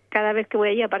cada vez que voy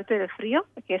allí, aparte del frío,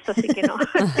 que eso sí que no,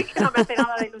 sí que no me hace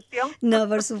nada de ilusión. No,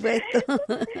 por supuesto.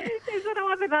 Eso no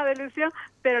me hace nada de ilusión,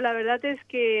 pero la verdad es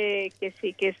que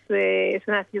sí, que es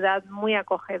una ciudad muy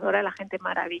acogedora, la gente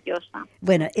maravillosa.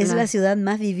 Bueno, es Claro. la ciudad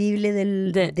más vivible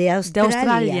de De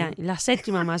Australia. la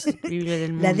séptima más vivible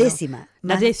del mundo. La décima.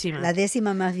 La décima. La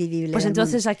décima más vivible. Pues del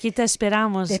entonces mundo. aquí te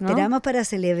esperamos, Te ¿no? esperamos para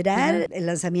celebrar el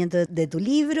lanzamiento de tu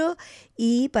libro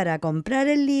y para comprar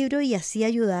el libro y así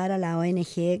ayudar a la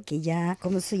ONG que ya,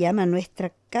 ¿cómo se llama?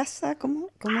 Nuestra casa, ¿cómo?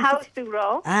 House to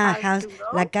Grow. House,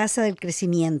 la casa del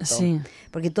crecimiento. Sí.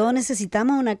 Porque todos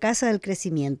necesitamos una casa del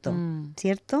crecimiento, Mm.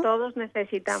 ¿cierto? Todos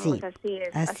necesitamos, Sí, así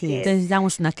es. así es.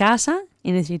 Necesitamos una casa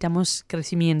y necesitamos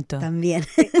crecimiento. También.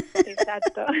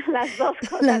 Exacto, las dos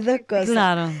cosas. Las dos cosas.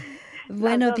 Claro.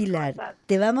 Bueno, Las dos Pilar, cosas.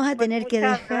 te vamos a Pues tener que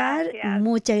muchas dejar. gracias.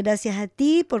 Muchas gracias a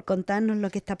ti por contarnos lo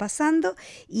que está pasando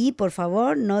y por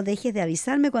favor no dejes de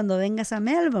avisarme cuando vengas a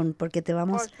Melbourne porque te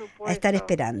vamos Por supuesto. a estar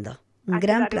esperando. Un Así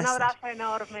gran daré placer. Un abrazo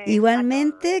enorme.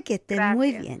 Igualmente, a que estés Gracias.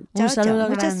 muy bien. Un Chao, saludo chao.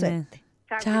 Mucha grande. suerte.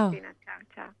 todos. Chao. Cristina.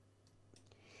 Chao.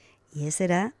 Y ese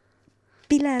era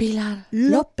Pilar, Pilar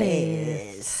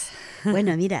López.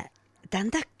 Bueno, mira,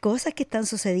 tantas cosas que están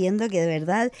sucediendo que de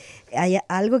verdad hay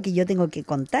algo que yo tengo que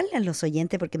contarle a los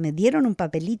oyentes porque me dieron un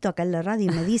papelito acá en la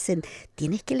radio y me dicen,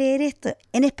 tienes que leer esto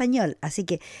en español, así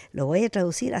que lo voy a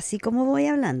traducir así como voy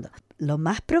hablando. Lo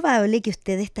más probable es que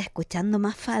usted está escuchando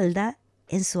Mafalda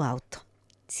en su auto.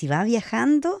 Si va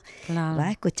viajando, Claro.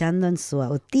 va escuchando en su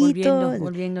autito,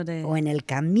 Volviendo de... o en el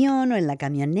camión, o en la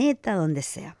camioneta, donde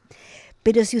sea.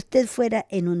 Pero si usted fuera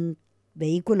en un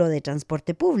vehículo de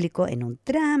transporte público, en un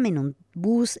tram, en un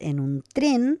bus, en un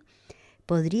tren,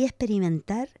 podría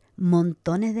experimentar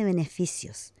montones de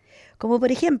beneficios. Como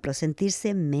por ejemplo,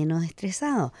 sentirse menos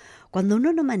estresado. Cuando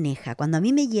uno no maneja, cuando a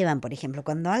mí me llevan, por ejemplo,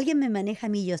 cuando alguien me maneja a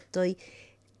mí, yo estoy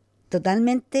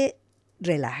totalmente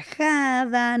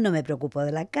relajada, no me preocupo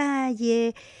de la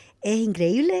calle. Es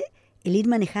increíble el ir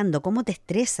manejando, cómo te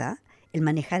estresa el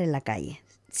manejar en la calle,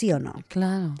 ¿sí o no?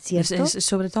 Claro. ¿Cierto?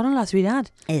 Sobre todo en la ciudad.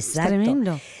 Exacto. Es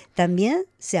tremendo. También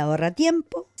se ahorra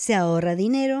tiempo, se ahorra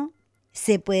dinero,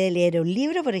 se puede leer un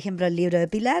libro, por ejemplo, el libro de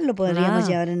Pilar, lo podríamos Ah.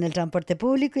 llevar en el transporte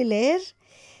público y leer,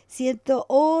 ¿cierto?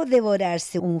 O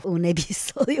devorarse un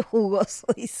episodio jugoso,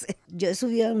 dice. Yo he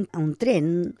subido a un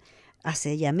tren,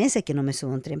 hace ya meses que no me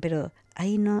subo a un tren, pero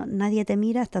ahí no, nadie te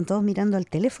mira, están todos mirando al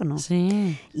teléfono.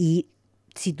 Sí. Y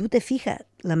si tú te fijas,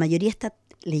 la mayoría está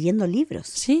leyendo libros.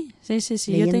 Sí. Yo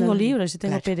Leyendo- tengo libros, yo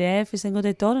tengo claro. PDFs, tengo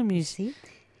de todo en mis... ¿Sí?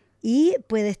 Y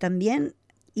puedes también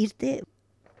irte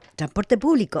transporte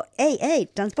público. ¡Ey!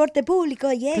 Transporte público.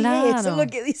 ¡Ey! Claro. Eso es lo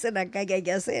que dicen acá que hay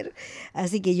que hacer.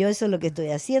 Así que yo eso es lo que estoy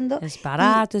haciendo. Es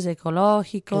barato, es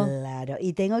ecológico. Claro.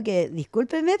 Y tengo que,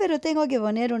 discúlpenme, pero tengo que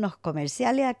poner unos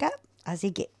comerciales acá.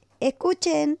 Así que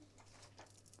escuchen.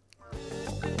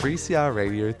 3CR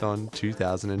Radiothon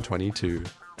 2022.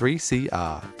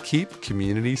 3CR. Keep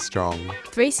community strong.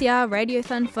 3CR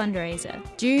Radiothon fundraiser,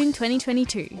 June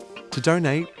 2022. To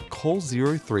donate, call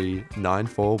 03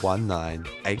 9419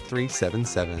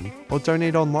 8377 or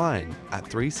donate online at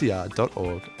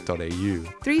 3cr.org.au.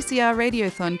 3CR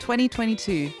Radiothon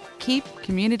 2022. Keep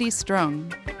community strong.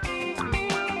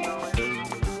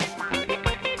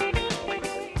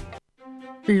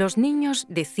 Los niños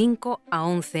de 5 a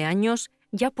 11 años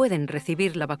ya pueden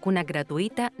recibir la vacuna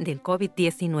gratuita del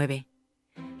COVID-19.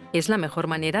 Es la mejor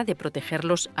manera de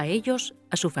protegerlos a ellos,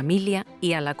 a su familia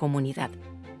y a la comunidad.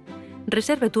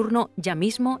 Reserve turno ya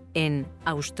mismo en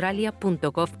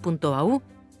australia.gov.au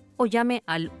o llame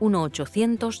al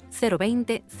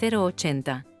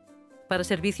 1-800-020-080. Para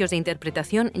servicios de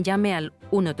interpretación, llame al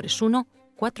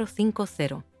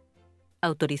 131-450.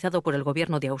 Autorizado por el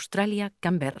Gobierno de Australia,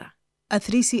 Canberra. A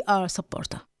 3CR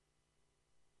soporta.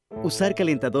 Usar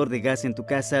calentador de gas en tu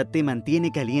casa te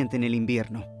mantiene caliente en el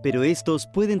invierno, pero estos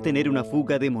pueden tener una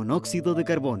fuga de monóxido de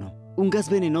carbono, un gas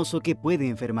venenoso que puede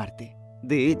enfermarte.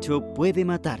 De hecho, puede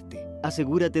matarte.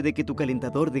 Asegúrate de que tu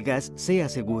calentador de gas sea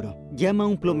seguro. Llama a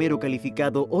un plomero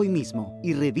calificado hoy mismo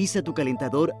y revisa tu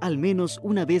calentador al menos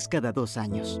una vez cada 2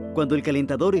 años. Cuando el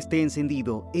calentador esté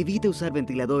encendido, evita usar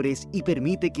ventiladores y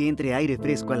permite que entre aire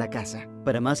fresco a la casa.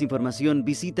 Para más información,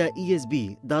 visita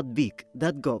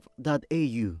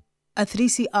esb.vic.gov.au. A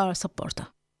 3CR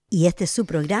soporta. Y este es su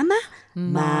programa,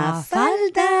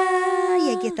 Mafalda. Mafalda. Y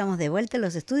aquí estamos de vuelta en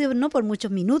los estudios, no por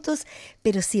muchos minutos,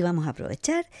 pero sí vamos a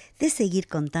aprovechar de seguir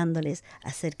contándoles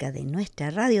acerca de nuestra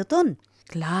Radiotón.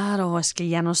 Claro, es que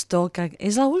ya nos toca.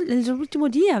 Es el último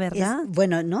día, ¿verdad?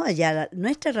 Bueno, no, ya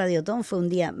nuestra Radiotón fue un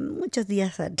día, muchos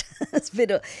días atrás,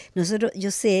 pero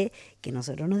yo sé que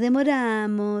nosotros nos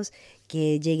demoramos,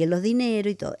 que lleguen los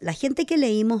dineros y todo. La gente que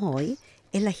leímos hoy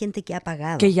es la gente que ha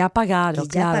pagado. Que ya pagaron,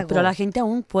 Que ya claro. pagó. Pero la gente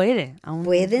aún puede. Aún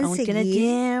tiene seguir.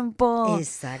 tiempo.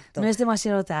 Exacto. No es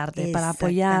demasiado tarde para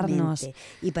apoyarnos.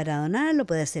 Exactamente. Y para donar lo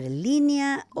puede hacer en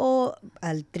línea o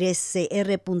al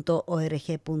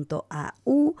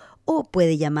 3cr.org.au o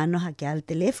puede llamarnos aquí al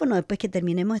teléfono después que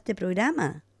terminemos este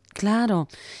programa. Claro.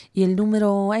 Y el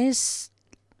número es...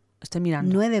 Estoy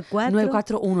mirando.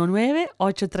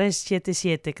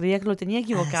 9419-8377. Creía que lo tenía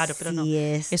equivocado, pero no. Así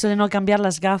es. Eso de no cambiar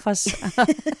las gafas.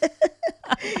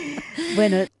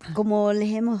 Bueno, como les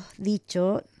hemos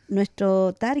dicho,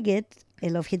 nuestro target,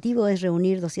 el objetivo es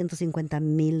reunir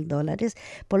 $250,000.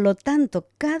 Por lo tanto,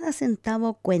 cada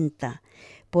centavo cuenta,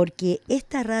 porque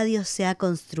esta radio se ha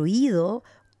construido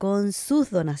con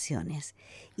sus donaciones.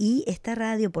 Y esta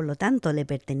radio, por lo tanto, le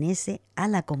pertenece a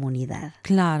la comunidad.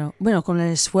 Claro. Bueno, con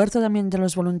el esfuerzo también de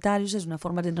los voluntarios es una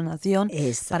forma de donación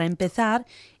para empezar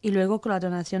y luego con la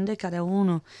donación de cada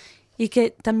uno. Y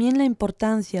que también la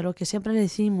importancia, lo que siempre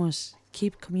decimos,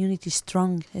 keep community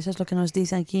strong. Eso es lo que nos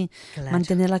dice aquí. Claro.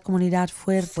 Mantener la comunidad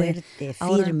fuerte. Fuerte,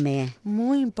 Ahora, firme.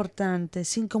 muy importante.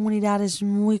 Sin comunidad es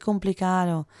muy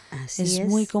complicado. Así Es es.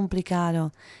 muy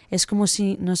complicado. Es como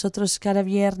si nosotros cada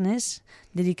viernes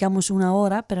dedicamos 1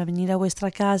 hora para venir a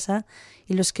vuestra casa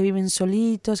y los que viven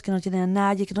solitos, que no tienen a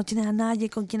nadie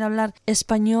con quien hablar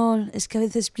español. Es que a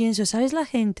veces pienso, ¿sabes la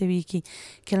gente, Vicky?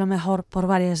 Que a lo mejor por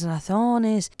varias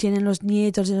razones tienen los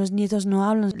nietos y los nietos no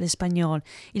hablan el español.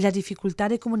 Y la dificultad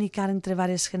de comunicar entre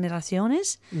varias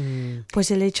generaciones,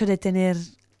 pues el hecho de tener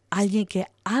alguien que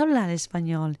habla el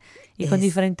español y con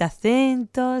diferentes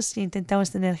acentos, y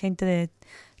intentamos tener gente de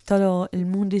todo el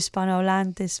mundo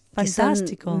hispanohablante, es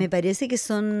fantástico. Me parece que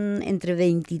son entre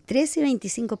 23 y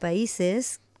 25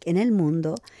 países en el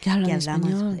mundo que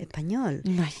hablamos español.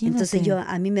 Imagínate. Entonces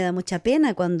a mí me da mucha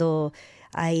pena cuando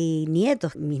hay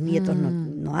nietos, mis nietos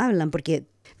no hablan, porque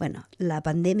bueno, la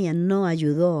pandemia no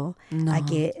ayudó a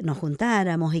que nos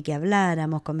juntáramos y que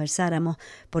habláramos, conversáramos,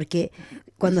 porque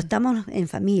cuando estamos en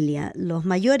familia, los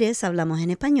mayores hablamos en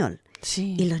español.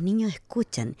 Sí. Y los niños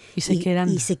escuchan y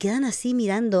se quedan así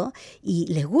mirando y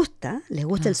les gusta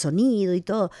el sonido y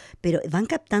todo, pero van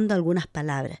captando algunas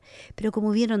palabras. Pero como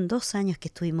vieron 2 años que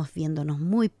estuvimos viéndonos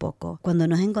muy poco, cuando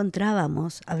nos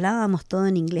encontrábamos, hablábamos todo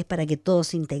en inglés para que todos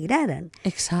se integraran.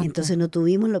 Exacto. Entonces no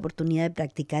tuvimos la oportunidad de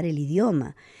practicar el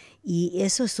idioma. Y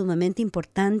eso es sumamente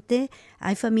importante.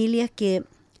 Hay familias que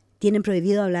tienen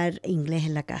prohibido hablar inglés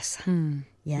en la casa,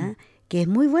 ¿ya? Que es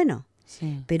muy bueno.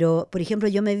 Sí. Pero, por ejemplo,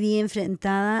 yo me vi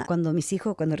enfrentada cuando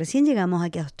recién llegamos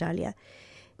aquí a Australia,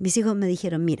 mis hijos me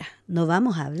dijeron, mira, no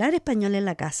vamos a hablar español en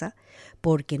la casa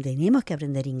porque tenemos que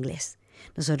aprender inglés.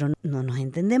 Nosotros no nos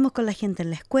entendemos con la gente en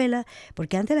la escuela,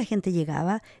 porque antes la gente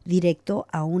llegaba directo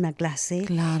a una clase,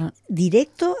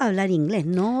 directo a hablar inglés.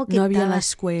 No había la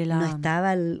escuela. No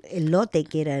estaba el LOTE,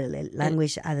 que era el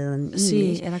Language Added English.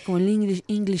 Sí, era como el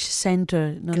English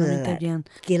Center.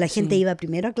 Que la gente iba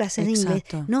primero a clases de inglés.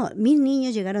 No, mis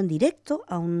niños llegaron directo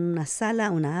a una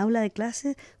sala, una aula de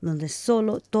clases, donde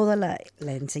solo toda la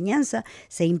enseñanza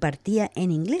se impartía en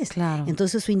inglés. Claro.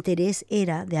 Entonces su interés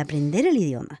era de aprender el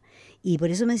idioma. Y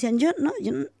por eso me decían, yo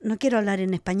no quiero hablar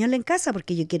en español en casa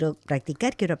porque yo quiero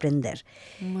practicar, quiero aprender.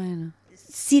 Bueno.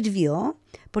 Sirvió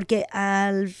porque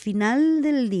al final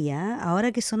del día,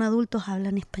 ahora que son adultos,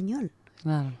 hablan español.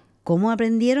 Claro. ¿Cómo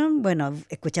aprendieron? Bueno,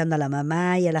 escuchando a la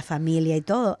mamá y a la familia y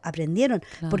todo, aprendieron,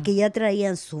 Claro. porque ya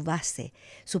traían su base.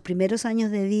 Sus primeros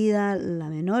años de vida, la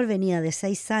menor venía de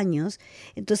 6 años,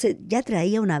 entonces ya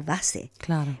traía una base.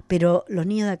 Claro. Pero los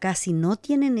niños de acá, si no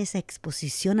tienen esa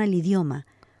exposición al idioma,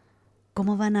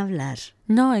 ¿cómo van a hablar?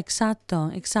 No, exacto.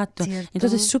 ¿Cierto?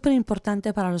 Entonces es súper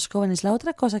importante para los jóvenes. La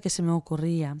otra cosa que se me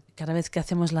ocurría cada vez que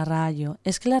hacemos la radio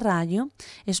es que la radio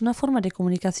es una forma de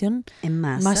comunicación en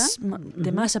masa,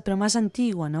 masa, pero más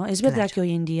antigua, ¿no? Es verdad Claro. que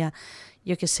hoy en día,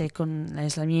 yo qué sé, con el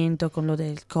aislamiento, con lo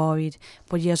del COVID,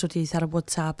 podías utilizar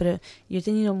WhatsApp, pero yo he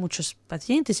tenido muchos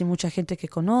pacientes y mucha gente que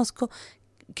conozco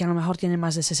que a lo mejor tiene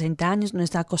más de 60 años, no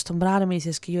está acostumbrado, me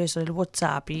dices que yo eso del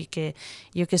WhatsApp y que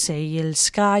yo qué sé, y el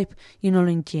Skype, yo no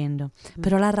lo entiendo.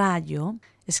 Pero la radio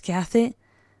es que hace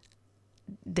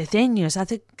decenios,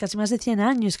 hace casi más de 100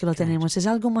 años que lo tenemos, es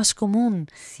algo más común.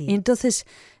 Sí. Y entonces,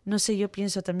 no sé, yo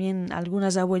pienso también,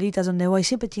 algunas abuelitas donde voy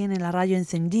siempre tienen la radio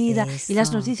encendida y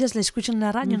las noticias la escuchan en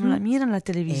la radio, no la miran en la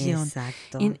televisión.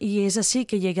 Exacto. Y es así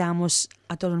que llegamos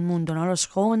a todo el mundo, ¿no? A los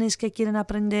jóvenes que quieren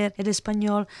aprender el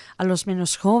español, a los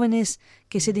menos jóvenes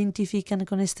que se identifican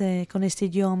con este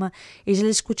idioma. Es el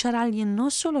escuchar a alguien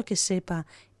no solo que sepa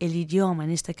el idioma,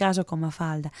 en este caso con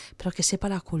Mafalda, pero que sepa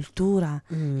la cultura.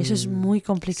 Eso es muy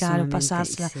complicado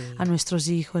pasársela a nuestros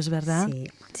hijos, ¿verdad? Sí,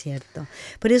 cierto.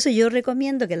 Por eso yo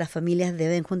recomiendo que las familias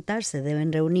deben juntarse,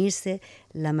 deben reunirse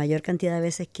la mayor cantidad de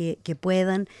veces que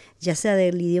puedan, ya sea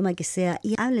del idioma que sea,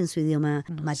 y hablen su idioma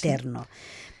materno.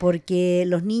 Porque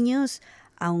los niños,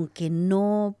 aunque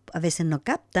a veces no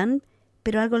captan,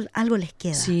 pero algo les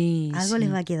queda, algo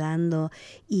les va quedando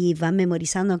y van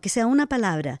memorizando, aunque sea una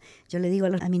palabra. Yo le digo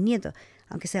a mis nietos,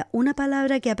 aunque sea una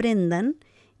palabra que aprendan,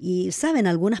 y saben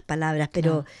algunas palabras,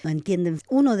 pero no entienden.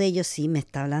 Uno de ellos sí me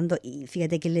está hablando, y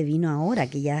fíjate que le vino ahora,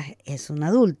 que ya es un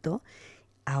adulto,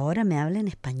 ahora me habla en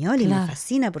español y me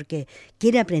fascina porque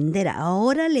quiere aprender.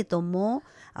 Ahora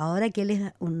que él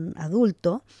es un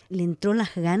adulto, le entró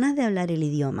las ganas de hablar el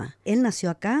idioma. Él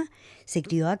nació acá, se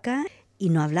crió acá y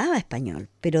no hablaba español,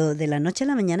 pero de la noche a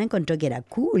la mañana encontró que era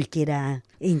cool, que era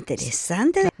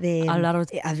interesante de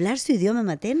hablar su idioma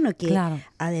materno, que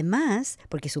además,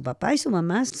 porque su papá y su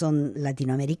mamá son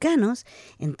latinoamericanos,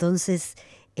 entonces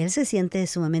él se siente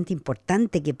sumamente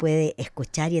importante, que puede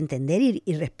escuchar y entender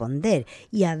y responder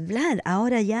y hablar.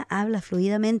 Ahora ya habla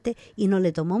fluidamente y no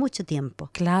le tomó mucho tiempo.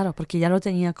 Claro, porque ya lo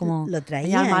tenía como lo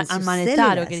traía al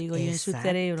manetario, que digo yo, en su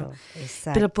cerebro.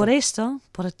 Exacto. Pero por esto,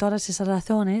 por todas esas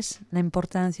razones, la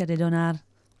importancia de donar,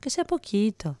 que sea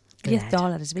poquito, $10,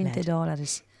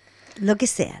 $20. Lo que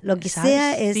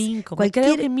sea, es 5. cualquier...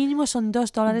 Creo que mínimo son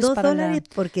 $2 para $2,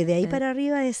 porque de ahí para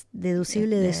arriba es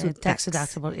deducible de su tax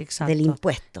del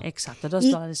impuesto. Exacto,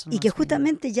 $2 son y que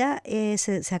justamente ya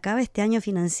se acaba este año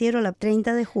financiero, la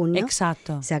 30 de junio.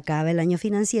 Exacto. Se acaba el año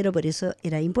financiero, por eso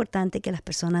era importante que las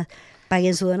personas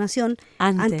paguen su donación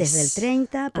antes del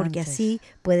 30, porque así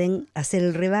pueden hacer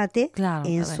el rebate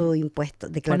en su impuesto,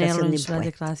 declaración de impuestos.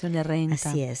 Declaración de renta.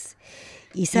 Así es.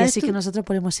 Y así que nosotros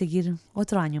podemos seguir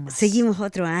otro año más. Seguimos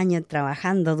otro año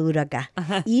trabajando duro acá.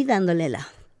 Ajá. Y dándole las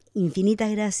infinitas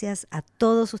gracias a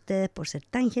todos ustedes por ser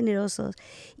tan generosos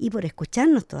y por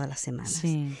escucharnos todas las semanas.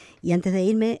 Sí. Y antes de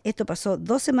irme, esto pasó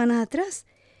 2 semanas atrás,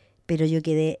 pero yo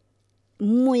quedé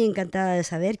muy encantada de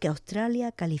saber que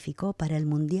Australia calificó para el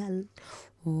Mundial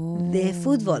de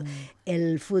fútbol.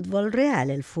 El fútbol real,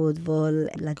 el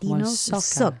fútbol latino,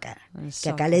 soccer.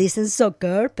 Que acá le dicen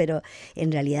soccer, pero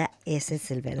en realidad ese es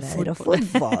el verdadero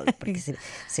fútbol. Porque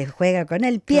se juega con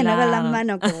el pie, no con las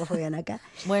manos como juegan acá.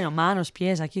 Bueno, manos,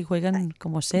 pies, aquí juegan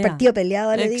como sea. Partido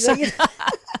peleado, le digo yo.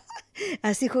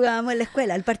 Así jugábamos en la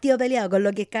escuela, el partido peleado con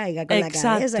lo que caiga, con la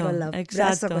cabeza, con los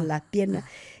brazos, con las piernas.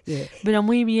 Pero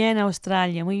muy bien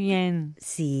Australia, muy bien.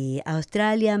 Sí,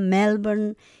 Australia,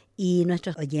 Melbourne y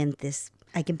nuestros oyentes.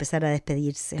 Hay que empezar a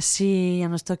despedirse. Sí, ya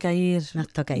nos toca ir. Nos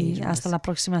toca ir. Hasta la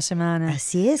próxima semana.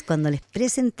 Así es, cuando les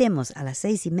presentemos a las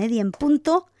 6:30 en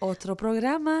punto. Otro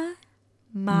programa.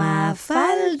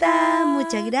 Mafalda.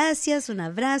 Muchas gracias, un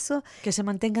abrazo. Que se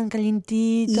mantengan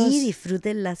calientitos. Y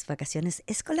disfruten las vacaciones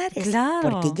escolares.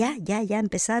 Claro. Porque ya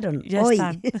empezaron ya hoy.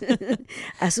 Están.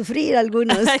 A sufrir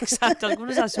algunos. Exacto,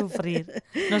 algunos a sufrir.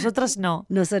 Nosotras no.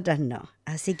 Nosotras no.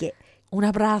 Así que un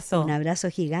abrazo. Un abrazo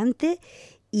gigante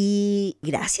y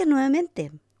gracias nuevamente.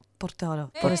 Por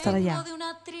todo, por estar allá. De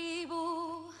una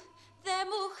tribu de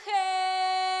mujeres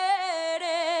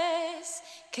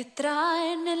que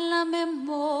traen en la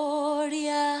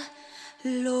memoria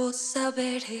los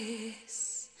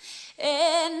saberes.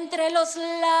 Entre los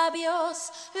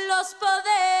labios, los poderes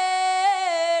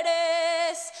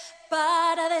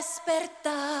para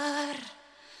despertar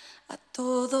a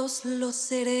todos los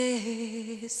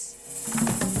seres.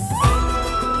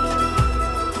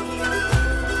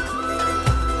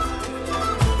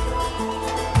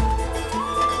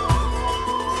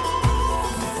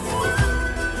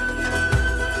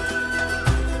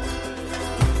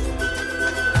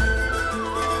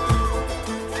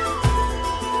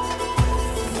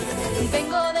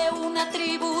 Vengo de una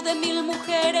tribu de 1000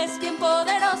 mujeres bien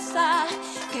poderosa,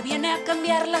 que viene a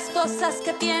cambiar las cosas,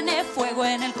 que tiene fuego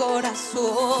en el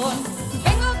corazón.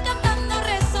 Vengo cantando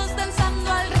rezos,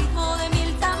 danzando al ritmo de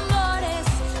 1000 tambores.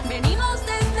 Venimos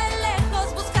desde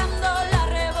lejos buscando la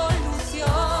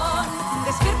revolución.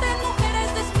 Despierten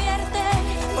mujeres, despierten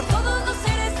por todos los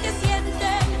seres que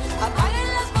sienten. Apaguen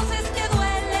las voces que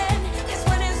duelen, que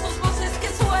suenen sus voces, que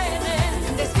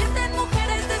suenen. Despierten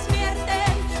mujeres,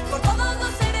 despierten por todos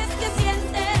los seres que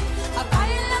sienten.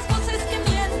 Apaguen las voces que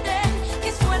mienten,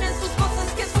 que suenen sus voces,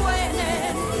 que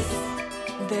suenen.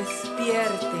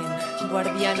 Despierten,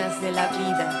 guardianas de la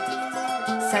vida,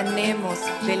 sanemos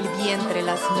del vientre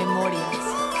las memorias.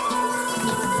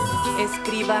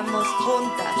 Escribamos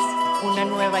juntas una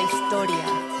nueva historia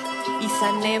y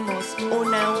sanemos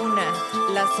una a una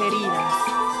las heridas.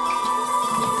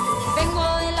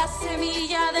 Vengo de la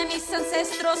semilla de mis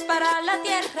ancestros para la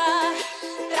tierra.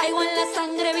 Traigo en la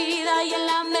sangre vida y en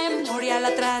la memoria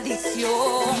la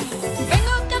tradición. Vengo